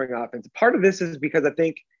 4th in scoring offense. Part of this is because I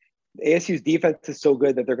think ASU's defense is so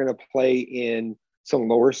good that they're going to play in some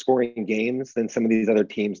lower scoring games than some of these other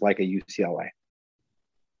teams like a UCLA.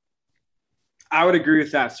 I would agree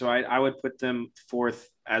with that. So I would put them fourth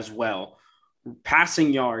as well.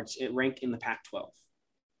 Passing yards, it rank in the Pac-12.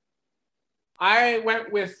 I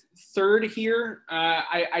went with third here.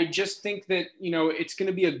 I just think that, it's going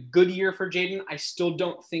to be a good year for Jayden. I still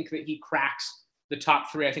don't think that he cracks the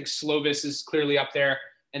top three. I think Slovis is clearly up there.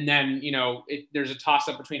 And then, there's a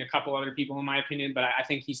toss-up between a couple other people, in my opinion, but I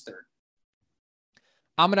think he's third.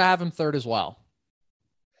 I'm going to have him third as well.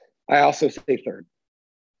 I also say third.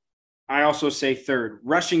 I also say third.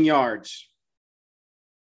 Rushing yards.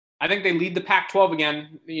 I think they lead the Pac-12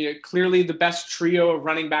 again. Clearly the best trio of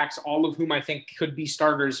running backs, all of whom I think could be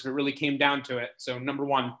starters if it really came down to it. So number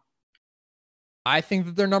one. I think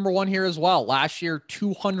that they're number one here as well. Last year,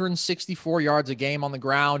 264 yards a game on the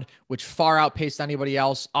ground, which far outpaced anybody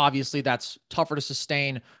else. Obviously, that's tougher to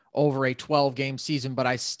sustain over a 12-game season, but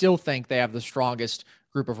I still think they have the strongest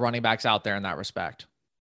group of running backs out there in that respect.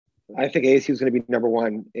 I think ASU is going to be number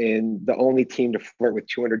one and the only team to flirt with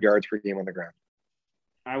 200 yards per game on the ground.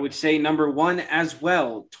 I would say number one as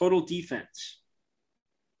well. Total defense.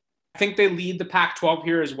 I think they lead the Pac-12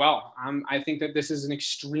 here as well. I think that this is an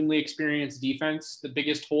extremely experienced defense, the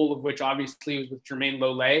biggest hole of which obviously was with Jermaine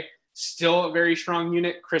Lole. Still a very strong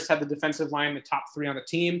unit. Chris had the defensive line, the top three on the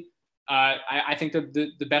team. I think they're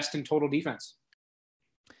the best in total defense.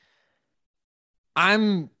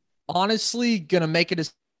 I'm honestly going to make a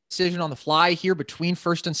decision on the fly here between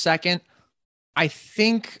first and second. I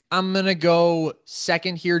think I'm going to go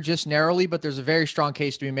second here just narrowly, but there's a very strong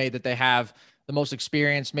case to be made that they have the most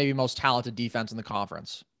experienced, maybe most talented defense in the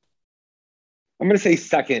conference. I'm going to say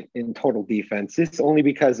second in total defense. It's only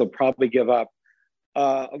because they'll probably give up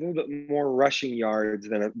a little bit more rushing yards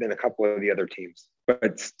than a couple of the other teams.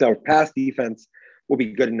 But still, pass defense will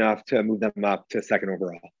be good enough to move them up to second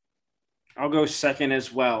overall. I'll go second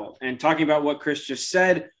as well. And talking about what Chris just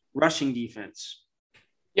said, rushing defense.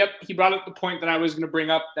 Yep, he brought up the point that I was going to bring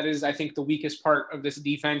up. That is, I think, the weakest part of this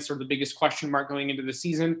defense, or the biggest question mark going into the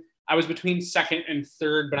season. I was between second and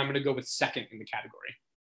third, but I'm going to go with second in the category.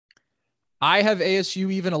 I have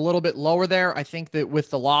ASU even a little bit lower there. I think that with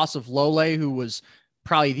the loss of Lole, who was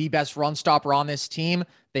probably the best run stopper on this team,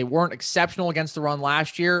 they weren't exceptional against the run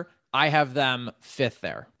last year. I have them fifth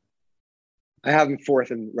there. I have them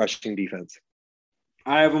fourth in rushing defense.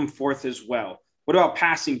 I have them fourth as well. What about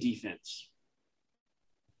passing defense?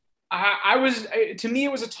 To me,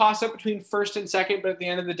 it was a toss-up between first and second, but at the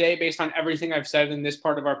end of the day, based on everything I've said in this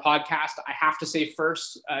part of our podcast, I have to say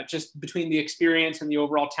first, just between the experience and the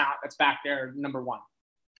overall talent that's back there, number one.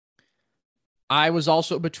 I was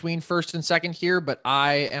also between first and second here, but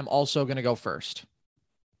I am also going to go first.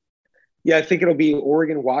 Yeah, I think it'll be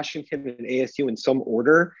Oregon, Washington, and ASU in some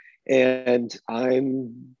order, and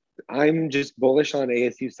I'm just bullish on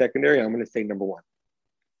ASU secondary. I'm going to say number one.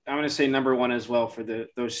 I'm going to say number one as well for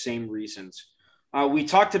those same reasons. We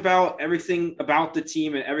talked about everything about the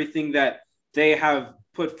team and everything that they have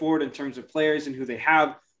put forward in terms of players and who they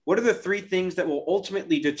have. What are the three things that will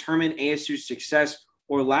ultimately determine ASU's success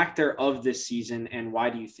or lack thereof this season, and why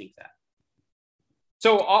do you think that?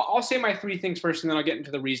 So I'll say my three things first, and then I'll get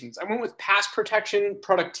into the reasons. I went with pass protection,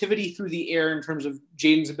 productivity through the air in terms of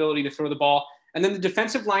Jayden's ability to throw the ball, and then the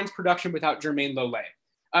defensive line's production without Jermaine Lole.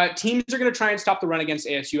 Teams are going to try and stop the run against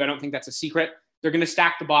ASU. I don't think that's a secret. They're going to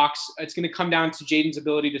stack the box. It's going to come down to Jayden's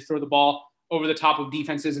ability to throw the ball over the top of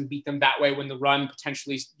defenses and beat them that way when the run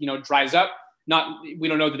potentially, dries up. We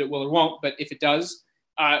don't know that it will or won't, but if it does,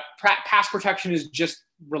 pass protection is just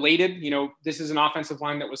related. This is an offensive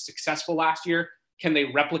line that was successful last year. Can they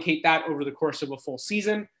replicate that over the course of a full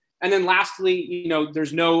season? And then lastly,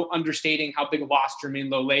 there's no understating how big a loss Jermaine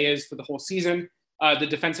Lole is for the whole season. The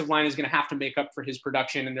defensive line is going to have to make up for his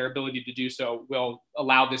production, and their ability to do so will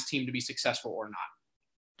allow this team to be successful or not.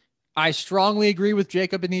 I strongly agree with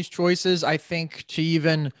Jacob in these choices. I think to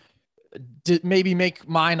even maybe make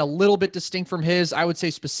mine a little bit distinct from his, I would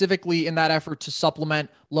say specifically in that effort to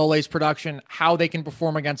supplement Lole's production, how they can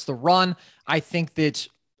perform against the run. I think that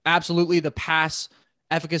absolutely the pass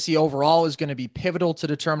efficacy overall is going to be pivotal to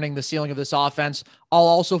determining the ceiling of this offense. I'll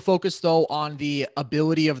also focus, though, on the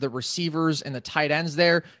ability of the receivers and the tight ends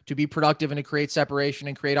there to be productive and to create separation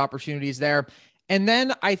and create opportunities there. And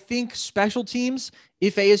then I think special teams,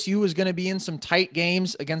 if ASU is going to be in some tight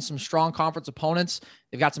games against some strong conference opponents,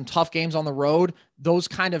 they've got some tough games on the road, those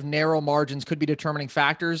kind of narrow margins could be determining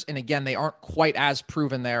factors. And again, they aren't quite as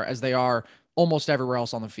proven there as they are almost everywhere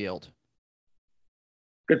else on the field.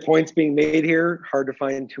 Good points being made here. Hard to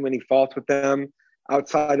find too many faults with them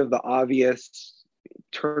outside of the obvious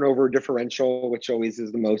turnover differential, which always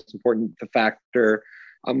is the most important factor.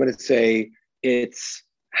 I'm going to say it's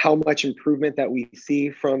how much improvement that we see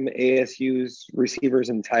from ASU's receivers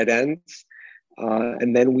and tight ends.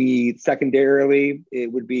 And then secondarily,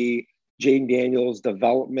 it would be Jayden Daniels'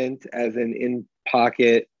 development as an in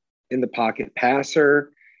the pocket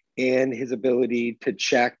passer, and his ability to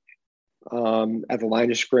check at the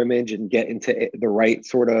line of scrimmage and get into the right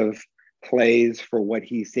sort of plays for what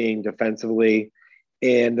he's seeing defensively.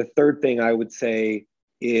 And the third thing I would say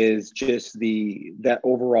is just that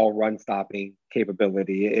overall run stopping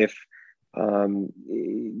capability. If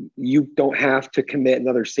you don't have to commit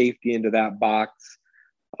another safety into that box,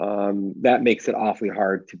 that makes it awfully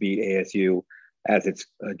hard to beat ASU as its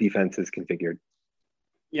defense is configured.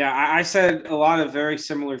 Yeah, I said a lot of very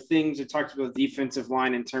similar things. I talked about the defensive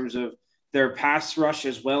line in terms of their pass rush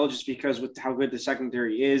as well, just because with how good the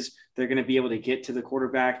secondary is, they're going to be able to get to the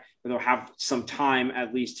quarterback, or they'll have some time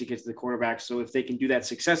at least to get to the quarterback. So if they can do that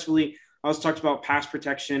successfully, I also talked about pass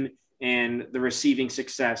protection and the receiving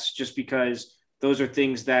success, just because those are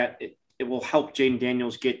things that it will help Jayden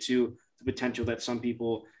Daniels get to the potential that some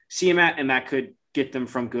people see him at, and that could get them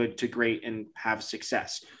from good to great and have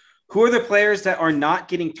success. Who are the players that are not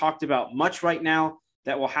getting talked about much right now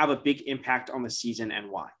that will have a big impact on the season, and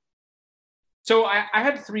why? So I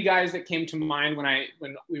had three guys that came to mind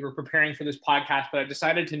when we were preparing for this podcast, but I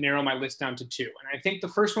decided to narrow my list down to two. And I think the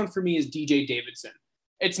first one for me is DJ Davidson.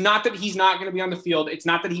 It's not that he's not going to be on the field. It's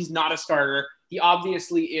not that he's not a starter. He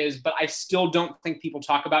obviously is, but I still don't think people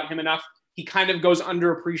talk about him enough. He kind of goes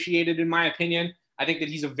underappreciated in my opinion. I think that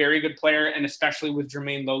he's a very good player, and especially with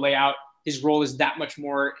Jermaine Lole out, his role is that much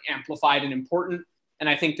more amplified and important. And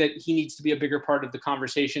I think that he needs to be a bigger part of the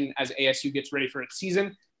conversation as ASU gets ready for its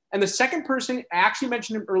season. And the second person, I actually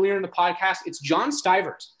mentioned him earlier in the podcast, it's John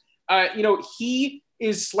Stivers. He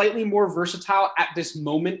is slightly more versatile at this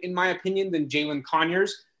moment, in my opinion, than Jalen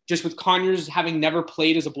Conyers, just with Conyers having never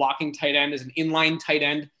played as a blocking tight end, as an inline tight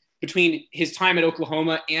end between his time at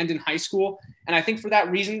Oklahoma and in high school. And I think for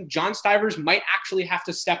that reason, John Stivers might actually have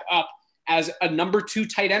to step up as a number 2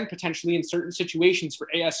 tight end potentially in certain situations for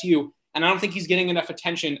ASU. And I don't think he's getting enough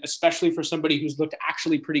attention, especially for somebody who's looked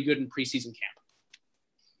actually pretty good in preseason camp.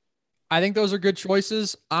 I think those are good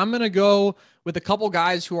choices. I'm going to go with a couple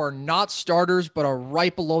guys who are not starters, but are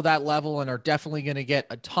right below that level and are definitely going to get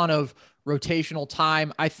a ton of rotational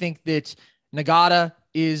time. I think that Nagata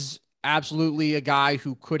is absolutely a guy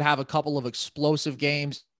who could have a couple of explosive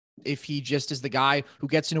games if he just is the guy who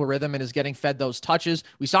gets into a rhythm and is getting fed those touches.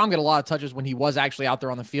 We saw him get a lot of touches when he was actually out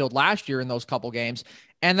there on the field last year in those couple games.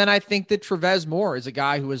 And then I think that Trevez Moore is a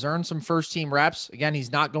guy who has earned some first team reps. Again,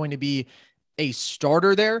 he's not going to be a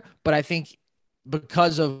starter there, but I think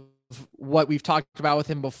because of what we've talked about with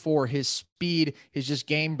him before, his speed, his just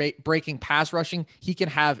game-breaking pass rushing, he can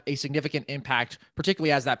have a significant impact,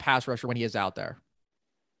 particularly as that pass rusher when he is out there.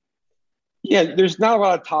 Yeah, there's not a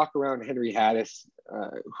lot of talk around Henry Haddis,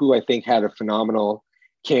 who I think had a phenomenal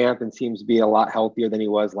camp and seems to be a lot healthier than he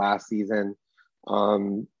was last season.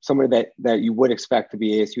 Somebody that you would expect to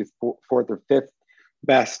be ASU's 4th or 5th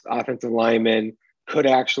best offensive lineman, could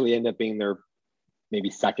actually end up being their maybe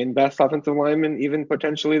 2nd best offensive lineman, even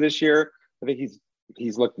potentially this year. I think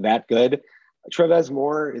he's looked that good. Trevez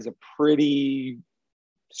Moore is a pretty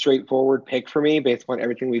straightforward pick for me based upon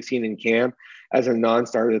everything we've seen in camp as a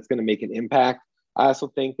non-starter that's going to make an impact. I also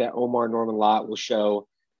think that Omar Norman-Lott will show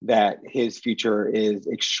that his future is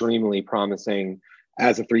extremely promising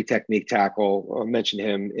as a 3 technique tackle. I mentioned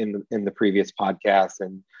him in the previous podcast.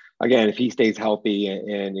 And again, if he stays healthy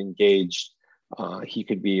and engaged, he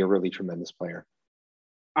could be a really tremendous player.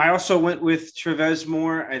 I also went with Trevez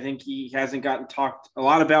Moore. I think he hasn't gotten talked a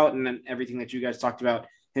lot about, and then everything that you guys talked about,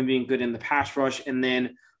 him being good in the pass rush. And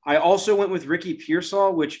then I also went with Ricky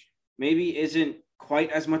Pearsall, which maybe isn't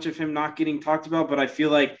quite as much of him not getting talked about, but I feel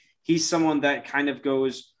like he's someone that kind of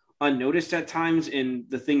goes unnoticed at times in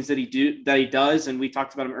the things that he does. And we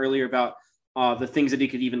talked about him earlier about the things that he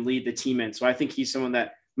could even lead the team in. So I think he's someone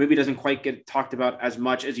that maybe doesn't quite get talked about as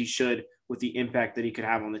much as he should with the impact that he could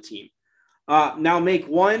have on the team. Now make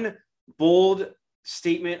one bold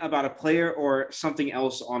statement about a player or something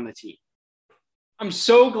else on the team. I'm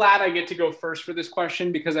so glad I get to go first for this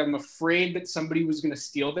question because I'm afraid that somebody was going to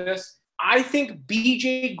steal this. I think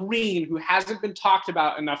BJ Green, who hasn't been talked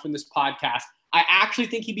about enough in this podcast, I actually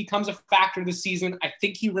think he becomes a factor this season. I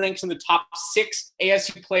think he ranks in the top 6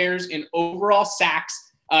 ASU players in overall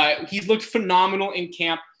sacks. He's looked phenomenal in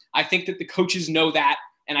camp. I think that the coaches know that,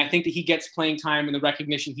 and I think that he gets playing time and the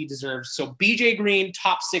recognition he deserves. So BJ Green,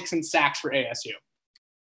 top 6 in sacks for ASU.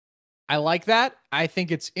 I like that. I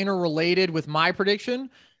think it's interrelated with my prediction,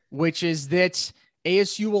 which is that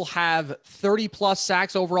ASU will have 30 plus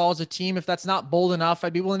sacks overall as a team. If that's not bold enough,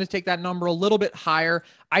 I'd be willing to take that number a little bit higher.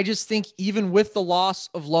 I just think even with the loss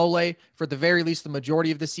of Lole for the very least the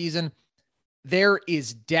majority of the season, there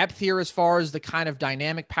is depth here as far as the kind of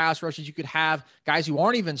dynamic pass rushes you could have, guys who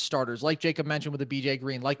aren't even starters, like Jacob mentioned with a BJ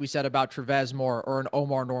Green, like we said about Trevez Moore or an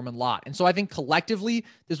Omar Norman Lott. And so I think collectively,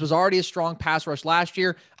 this was already a strong pass rush last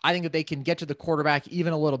year. I think that they can get to the quarterback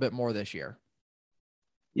even a little bit more this year.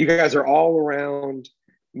 You guys are all around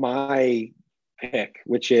my pick,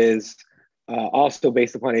 which is also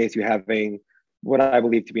based upon ASU having what I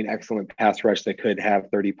believe to be an excellent pass rush that could have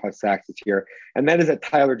 30 plus sacks this year. And that is that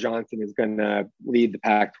Tyler Johnson is going to lead the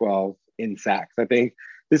Pac-12 in sacks. I think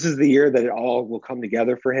this is the year that it all will come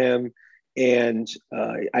together for him. And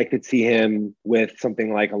I could see him with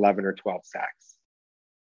something like 11 or 12 sacks.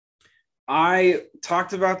 I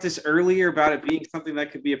talked about this earlier about it being something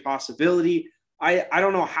that could be a possibility. I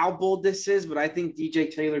don't know how bold this is, but I think DJ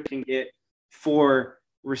Taylor can get 4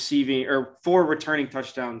 returning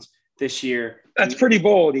touchdowns this year. That's pretty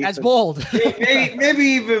bold. Ethan. That's bold. maybe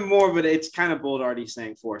even more, but it's kind of bold already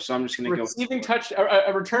saying 4. So I'm just going to go. Receiving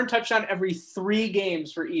a return touchdown every 3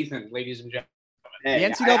 games for Ethan, ladies and gentlemen. The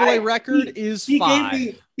NCAA record is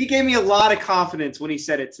 5. He gave me a lot of confidence when he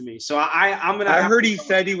said it to me. So I'm going to. I heard he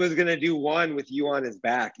said he was going to do one with you on his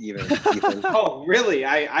back, even. Oh, really?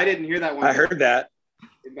 I didn't hear that one. I heard that.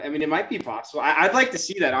 I mean, it might be possible. I'd like to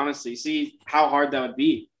see that, honestly. See how hard that would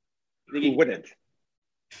be. Who wouldn't?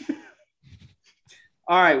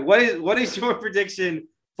 All right. What is your prediction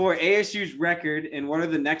for ASU's record, and what are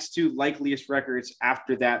the next 2 likeliest records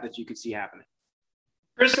after that you could see happening?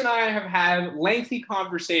 Chris and I have had lengthy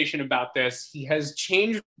conversation about this. He has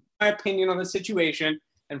changed my opinion on the situation.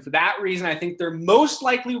 And for that reason, I think their most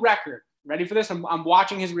likely record, ready for this? I'm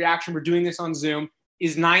watching his reaction. We're doing this on Zoom,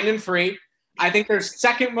 is 9-3. I think their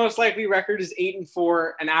second most likely record is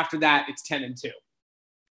 8-4. And after that, it's 10-2.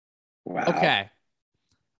 Wow. Okay.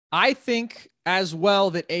 I think as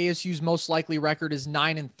well that ASU's most likely record is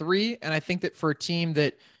 9-3. And I think that for a team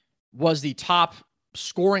that was the top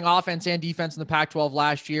scoring offense and defense in the Pac-12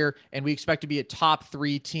 last year, and we expect to be a top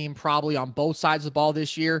 3 team probably on both sides of the ball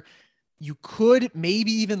this year, you could maybe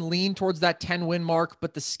even lean towards that 10-win mark,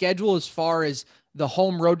 but the schedule as far as the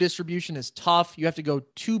home road distribution is tough. You have to go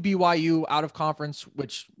to BYU out of conference,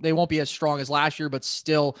 which they won't be as strong as last year, but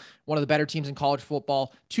still one of the better teams in college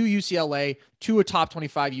football, to UCLA, to a top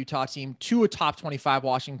 25 Utah team, to a top 25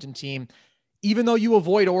 Washington team. Even though you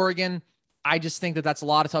avoid Oregon, I just think that that's a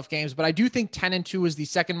lot of tough games, but I do think 10-2 is the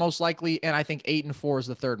second most likely, and I think 8-4 is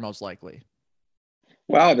the third most likely.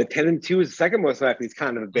 Wow, the 10-2 is the second most likely. It's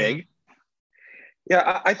kind of big.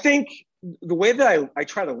 Yeah, I think the way that I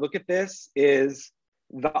try to look at this is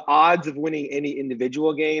the odds of winning any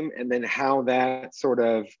individual game and then how that sort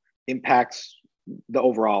of impacts the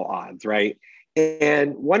overall odds, right?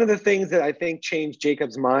 And one of the things that I think changed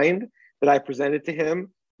Jacob's mind that I presented to him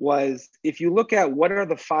was if you look at what are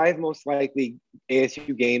the 5 most likely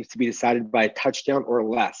ASU games to be decided by a touchdown or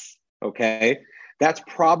less, okay? That's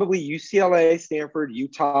probably UCLA, Stanford,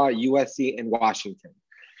 Utah, USC, and Washington.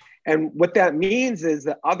 And what that means is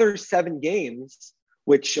the other 7 games,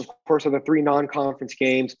 which of course are the 3 non-conference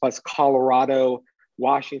games, plus Colorado,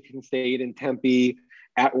 Washington State, and Tempe,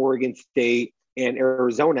 at Oregon State, and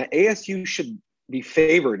Arizona, ASU should be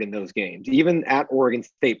favored in those games, even at Oregon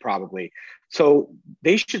State probably. So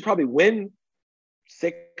they should probably win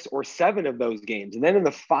 6 or 7 of those games. And then in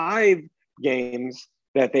the 5 games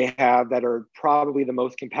that they have that are probably the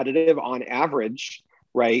most competitive on average,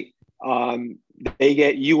 right? They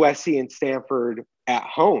get USC and Stanford at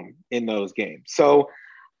home in those games. So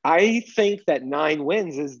I think that 9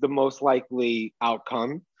 wins is the most likely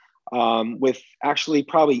outcome, with actually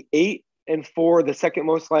probably 8-4 the second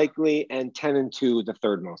most likely, and 10-2 the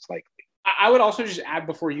third most likely. I would also just add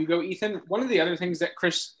before you go, Ethan, one of the other things that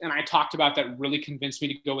Chris and I talked about that really convinced me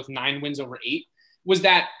to go with 9 wins over 8 was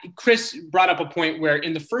that Chris brought up a point where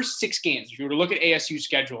in the first 6 games, if you were to look at ASU's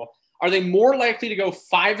schedule, are they more likely to go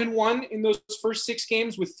 5-1 in those first 6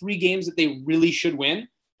 games with 3 games that they really should win?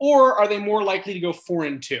 Or are they more likely to go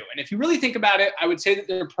 4-2? And if you really think about it, I would say that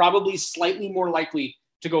they're probably slightly more likely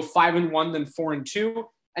to go 5-1 than 4-2.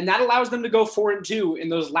 And that allows them to go 4-2 in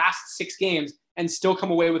those last 6 games and still come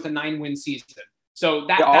away with a 9-win season. So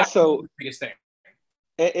that's the biggest thing.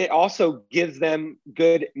 It also gives them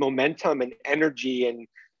good momentum and energy and,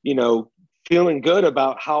 feeling good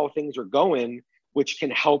about how things are going, which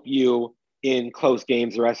can help you in close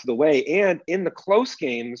games the rest of the way. And in the close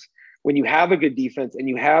games, when you have a good defense and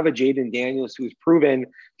you have a Jaden Daniels who's proven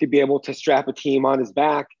to be able to strap a team on his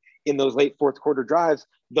back in those late fourth quarter drives,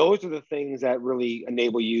 those are the things that really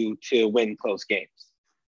enable you to win close games.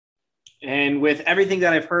 And with everything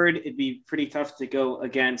that I've heard, it'd be pretty tough to go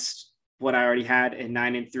against what I already had in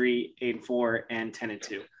 9-3, 8-4, and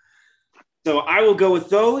 10-2. So I will go with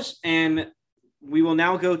those, and we will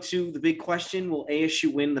now go to the big question: will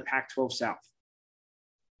ASU win the Pac-12 South?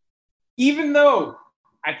 Even though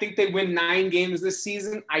I think they win 9 games this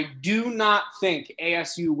season, I do not think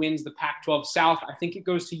ASU wins the Pac-12 South. I think it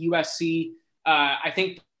goes to USC. I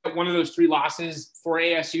think one of those 3 losses for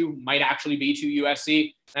ASU might actually be to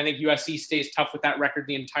USC. And I think USC stays tough with that record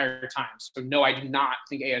the entire time. So no, I do not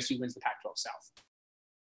think ASU wins the Pac-12 South.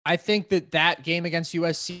 I think that game against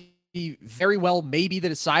USC very well may be the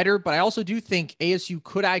decider, but I also do think ASU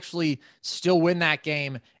could actually still win that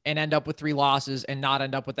game and end up with 3 losses and not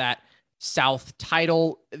end up with that South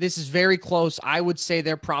title. This is very close. I would say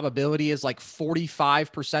their probability is like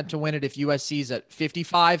 45% to win it if USC is at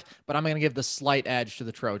 55, but I'm going to give the slight edge to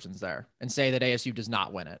the Trojans there and say that ASU does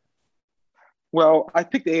not win it. Well, I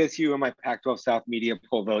picked ASU in my Pac-12 South media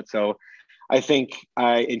poll vote, so I think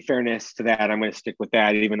in fairness to that, I'm going to stick with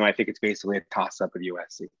that, even though I think it's basically a toss-up with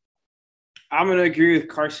USC. I'm going to agree with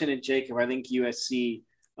Carson and Jacob. I think USC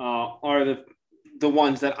are the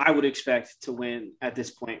ones that I would expect to win at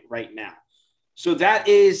this point right now. So that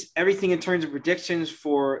is everything in terms of predictions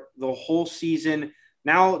for the whole season.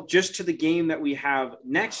 Now, just to the game that we have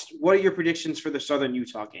next, what are your predictions for the Southern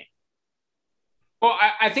Utah game? Well,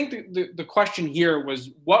 I think the question here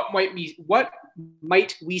was what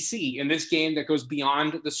might we see in this game that goes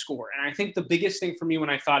beyond the score? And I think the biggest thing for me when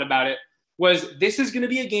I thought about it was this is going to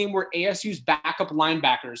be a game where ASU's backup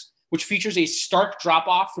linebackers, which features a stark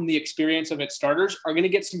drop-off from the experience of its starters, are going to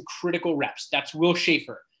get some critical reps. That's Will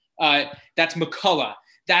Schaefer. That's McCullough.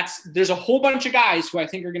 There's a whole bunch of guys who I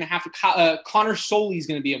think are going to have to Connor Soley is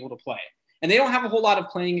going to be able to play. And they don't have a whole lot of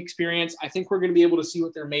playing experience. I think we're going to be able to see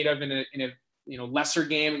what they're made of in a lesser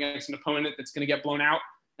game against an opponent that's going to get blown out.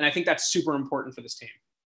 And I think that's super important for this team.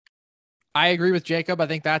 I agree with Jacob. I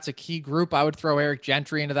think that's a key group. I would throw Eric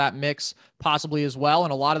Gentry into that mix possibly as well.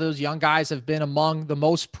 And a lot of those young guys have been among the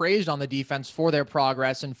most praised on the defense for their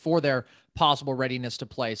progress and for their possible readiness to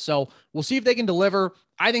play. So we'll see if they can deliver.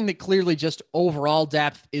 I think that clearly just overall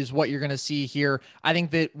depth is what you're going to see here. I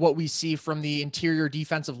think that what we see from the interior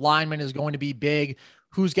defensive lineman is going to be big.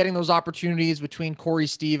 Who's getting those opportunities between Corey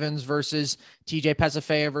Stevens versus TJ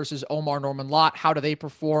Pesafea versus Omar Norman-Lott? How do they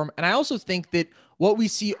perform? And I also think that what we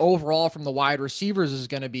see overall from the wide receivers is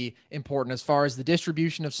going to be important as far as the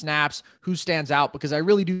distribution of snaps, who stands out, because I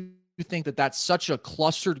really do think that that's such a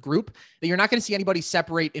clustered group that you're not going to see anybody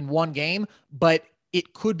separate in one game, but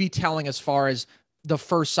it could be telling as far as the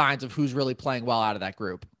first signs of who's really playing well out of that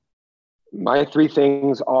group. My 3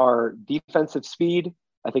 things are defensive speed.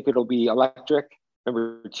 I think it'll be electric.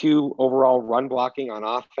 Number 2, overall run blocking on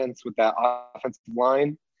offense with that offensive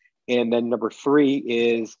line. And then number 3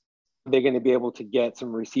 is they're going to be able to get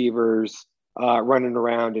some receivers running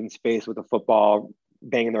around in space with a football,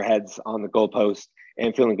 banging their heads on the goalpost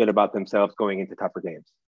and feeling good about themselves going into tougher games.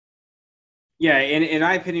 Yeah, and in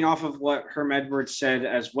my opinion, off of what Herm Edwards said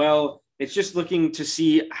as well, it's just looking to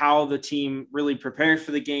see how the team really prepares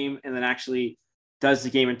for the game and then actually does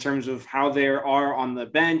the game in terms of how they are on the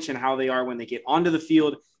bench and how they are when they get onto the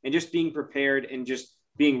field, and just being prepared and just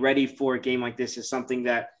being ready for a game like this is something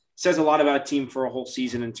that says a lot about a team for a whole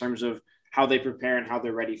season in terms of how they prepare and how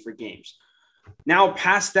they're ready for games. Now,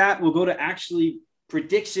 past that, we'll go to actually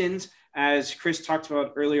predictions. As Chris talked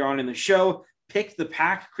about earlier on in the show, pick the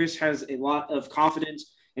pack. Chris has a lot of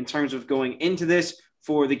confidence in terms of going into this.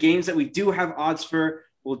 For the games that we do have odds for,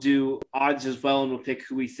 we'll do odds as well, and we'll pick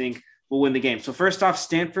who we think will win the game. So first off,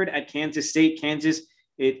 Stanford at Kansas State. Kansas,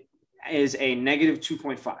 it is a negative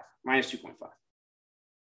 2.5, minus 2.5.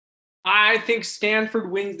 I think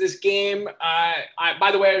Stanford wins this game.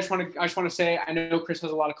 By the way, I just want to say, I know Chris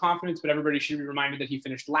has a lot of confidence, but everybody should be reminded that he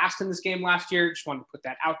finished last in this game last year. Just wanted to put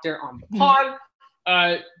that out there on the pod.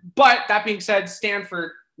 But that being said,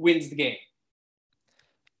 Stanford wins the game.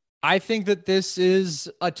 I think that this is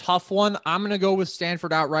a tough one. I'm going to go with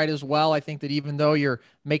Stanford outright as well. I think that even though you're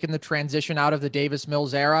making the transition out of the Davis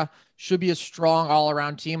Mills era, should be a strong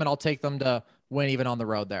all-around team, and I'll take them to win even on the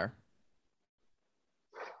road there.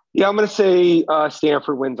 Yeah, I'm going to say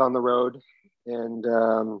Stanford wins on the road, and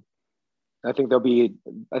I think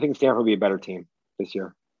Stanford will be a better team this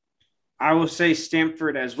year. I will say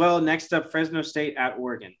Stanford as well. Next up, Fresno State at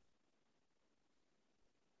Oregon.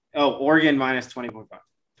 Oh, Oregon minus 20.5.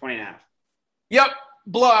 20.5. Yep.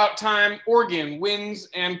 Blowout time. Oregon wins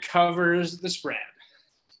and covers the spread.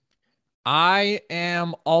 I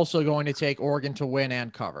am also going to take Oregon to win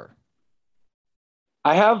and cover.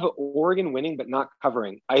 I have Oregon winning, but not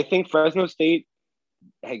covering. I think Fresno State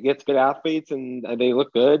gets good athletes and they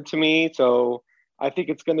look good to me. So I think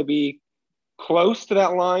it's going to be close to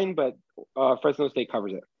that line, but Fresno State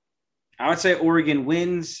covers it. I would say Oregon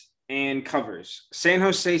wins and covers. San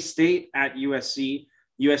Jose State at USC.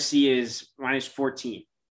 USC is -14.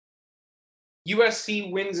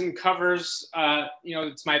 USC wins and covers.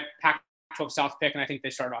 It's my Pac-12 South pick, and I think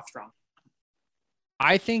they start off strong.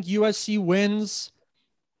 I think USC wins.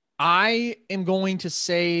 I am going to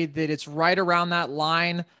say that it's right around that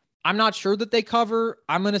line. I'm not sure that they cover.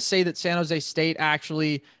 I'm going to say that San Jose State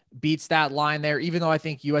actually beats that line there, even though I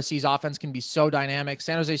think USC's offense can be so dynamic.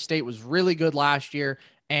 San Jose State was really good last year,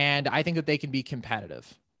 and I think that they can be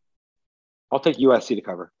competitive. I'll take USC to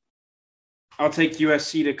cover. I'll take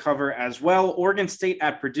USC to cover as well. Oregon State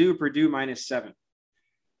at Purdue. Purdue -7.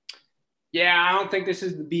 Yeah, I don't think this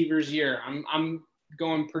is the Beavers' year. I'm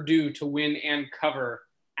going Purdue to win and cover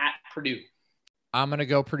at Purdue. I'm going to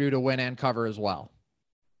go Purdue to win and cover as well.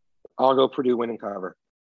 I'll go Purdue win and cover.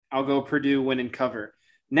 I'll go Purdue win and cover.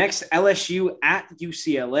 Next, LSU at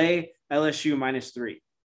UCLA. LSU -3.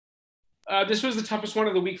 This was the toughest one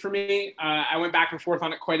of the week for me. I went back and forth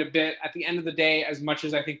on it quite a bit. At the end of the day, as much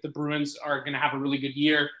as I think the Bruins are going to have a really good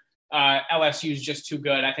year, LSU is just too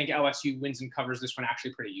good. I think LSU wins and covers this one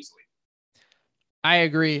actually pretty easily. I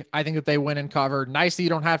agree. I think that they win and cover. Nice that you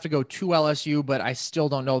don't have to go to LSU, but I still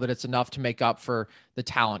don't know that it's enough to make up for the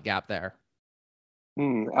talent gap there.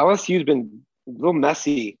 LSU's been a little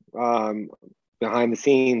messy behind the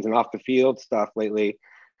scenes and off the field stuff lately.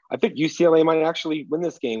 I think UCLA might actually win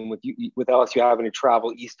this game with LSU having to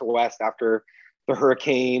travel east to west after the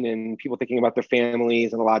hurricane and people thinking about their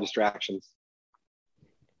families and a lot of distractions.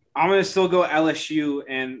 I'm going to still go LSU,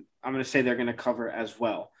 and I'm going to say they're going to cover as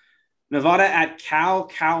well. Nevada at Cal.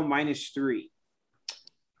 Cal -3.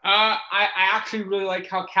 I actually really like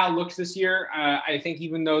how Cal looks this year. I think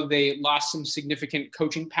even though they lost some significant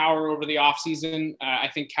coaching power over the offseason, I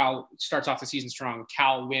think Cal starts off the season strong.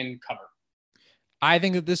 Cal win, cover. I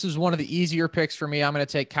think that this is one of the easier picks for me. I'm going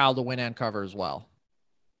to take Cal to win and cover as well.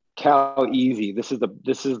 Cal easy. This is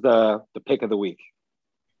the pick of the week.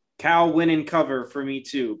 Cal win and cover for me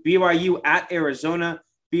too. BYU at Arizona.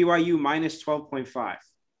 BYU -12.5.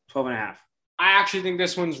 12.5. I actually think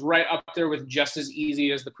this one's right up there with just as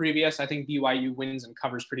easy as the previous. I think BYU wins and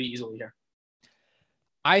covers pretty easily here.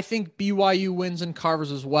 I think BYU wins and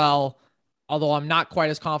covers as well, although I'm not quite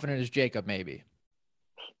as confident as Jacob maybe.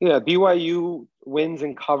 Yeah, BYU wins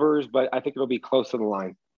and covers, but I think it'll be close to the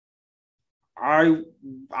line.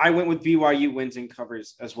 I went with BYU wins and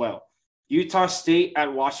covers as well. Utah State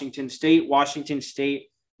at Washington State. Washington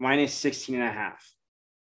State -16.5.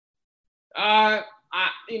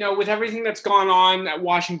 With everything that's gone on at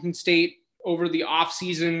Washington State over the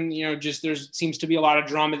offseason, there seems to be a lot of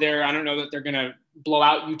drama there. I don't know that they're going to blow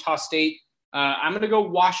out Utah State. I'm going to go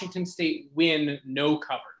Washington State win, no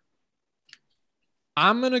cover.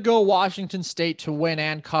 I'm going to go Washington State to win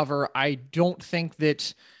and cover. I don't think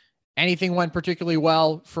that anything went particularly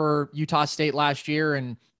well for Utah State last year,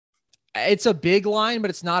 and it's a big line, but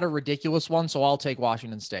it's not a ridiculous one, so I'll take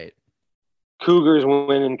Washington State. Cougars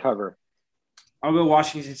win and cover. I'll go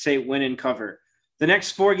Washington State win and cover. The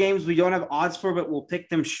next 4 games we don't have odds for, but we'll pick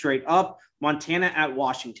them straight up. Montana at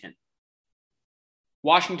Washington.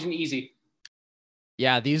 Washington easy.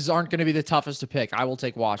 Yeah, these aren't going to be the toughest to pick. I will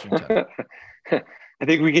take Washington. I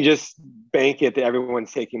think we can just bank it that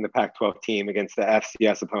everyone's taking the Pac-12 team against the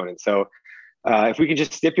FCS opponent. So if we can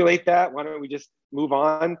just stipulate that, why don't we just move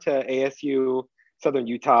on to ASU Southern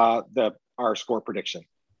Utah, our score prediction.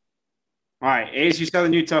 All right, ASU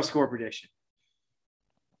Southern Utah score prediction.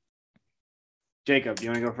 Jacob, do you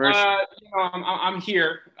want to go first? I'm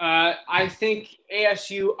here. I think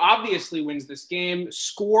ASU obviously wins this game.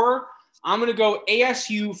 Score, I'm going to go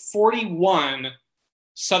ASU 41,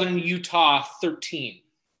 Southern Utah 13.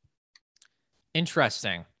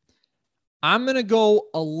 Interesting. I'm going to go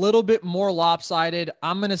a little bit more lopsided.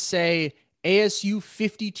 I'm going to say ASU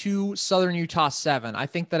 52, Southern Utah 7. I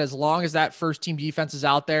think that as long as that first team defense is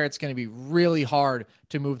out there, it's going to be really hard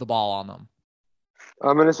to move the ball on them.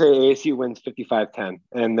 I'm going to say ASU wins 55-10,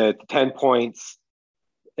 and the 10 points,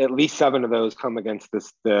 at least 7 of those come against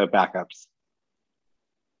the backups.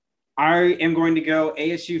 I am going to go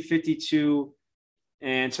ASU 52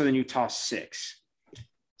 and Southern Utah 6.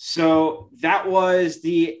 So that was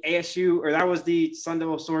the Sun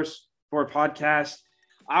Devil Source for podcast.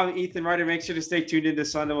 I'm Ethan Ryder. Make sure to stay tuned into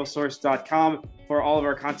SunDevilSource.com for all of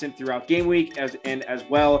our content throughout game week, as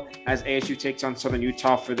well as ASU takes on Southern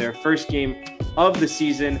Utah for their first game of the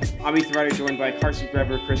season. I'm Ethan Ryder, joined by Carson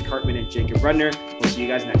Brever, Chris Cartman, and Jacob Rudner. We'll see you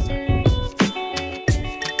guys next time.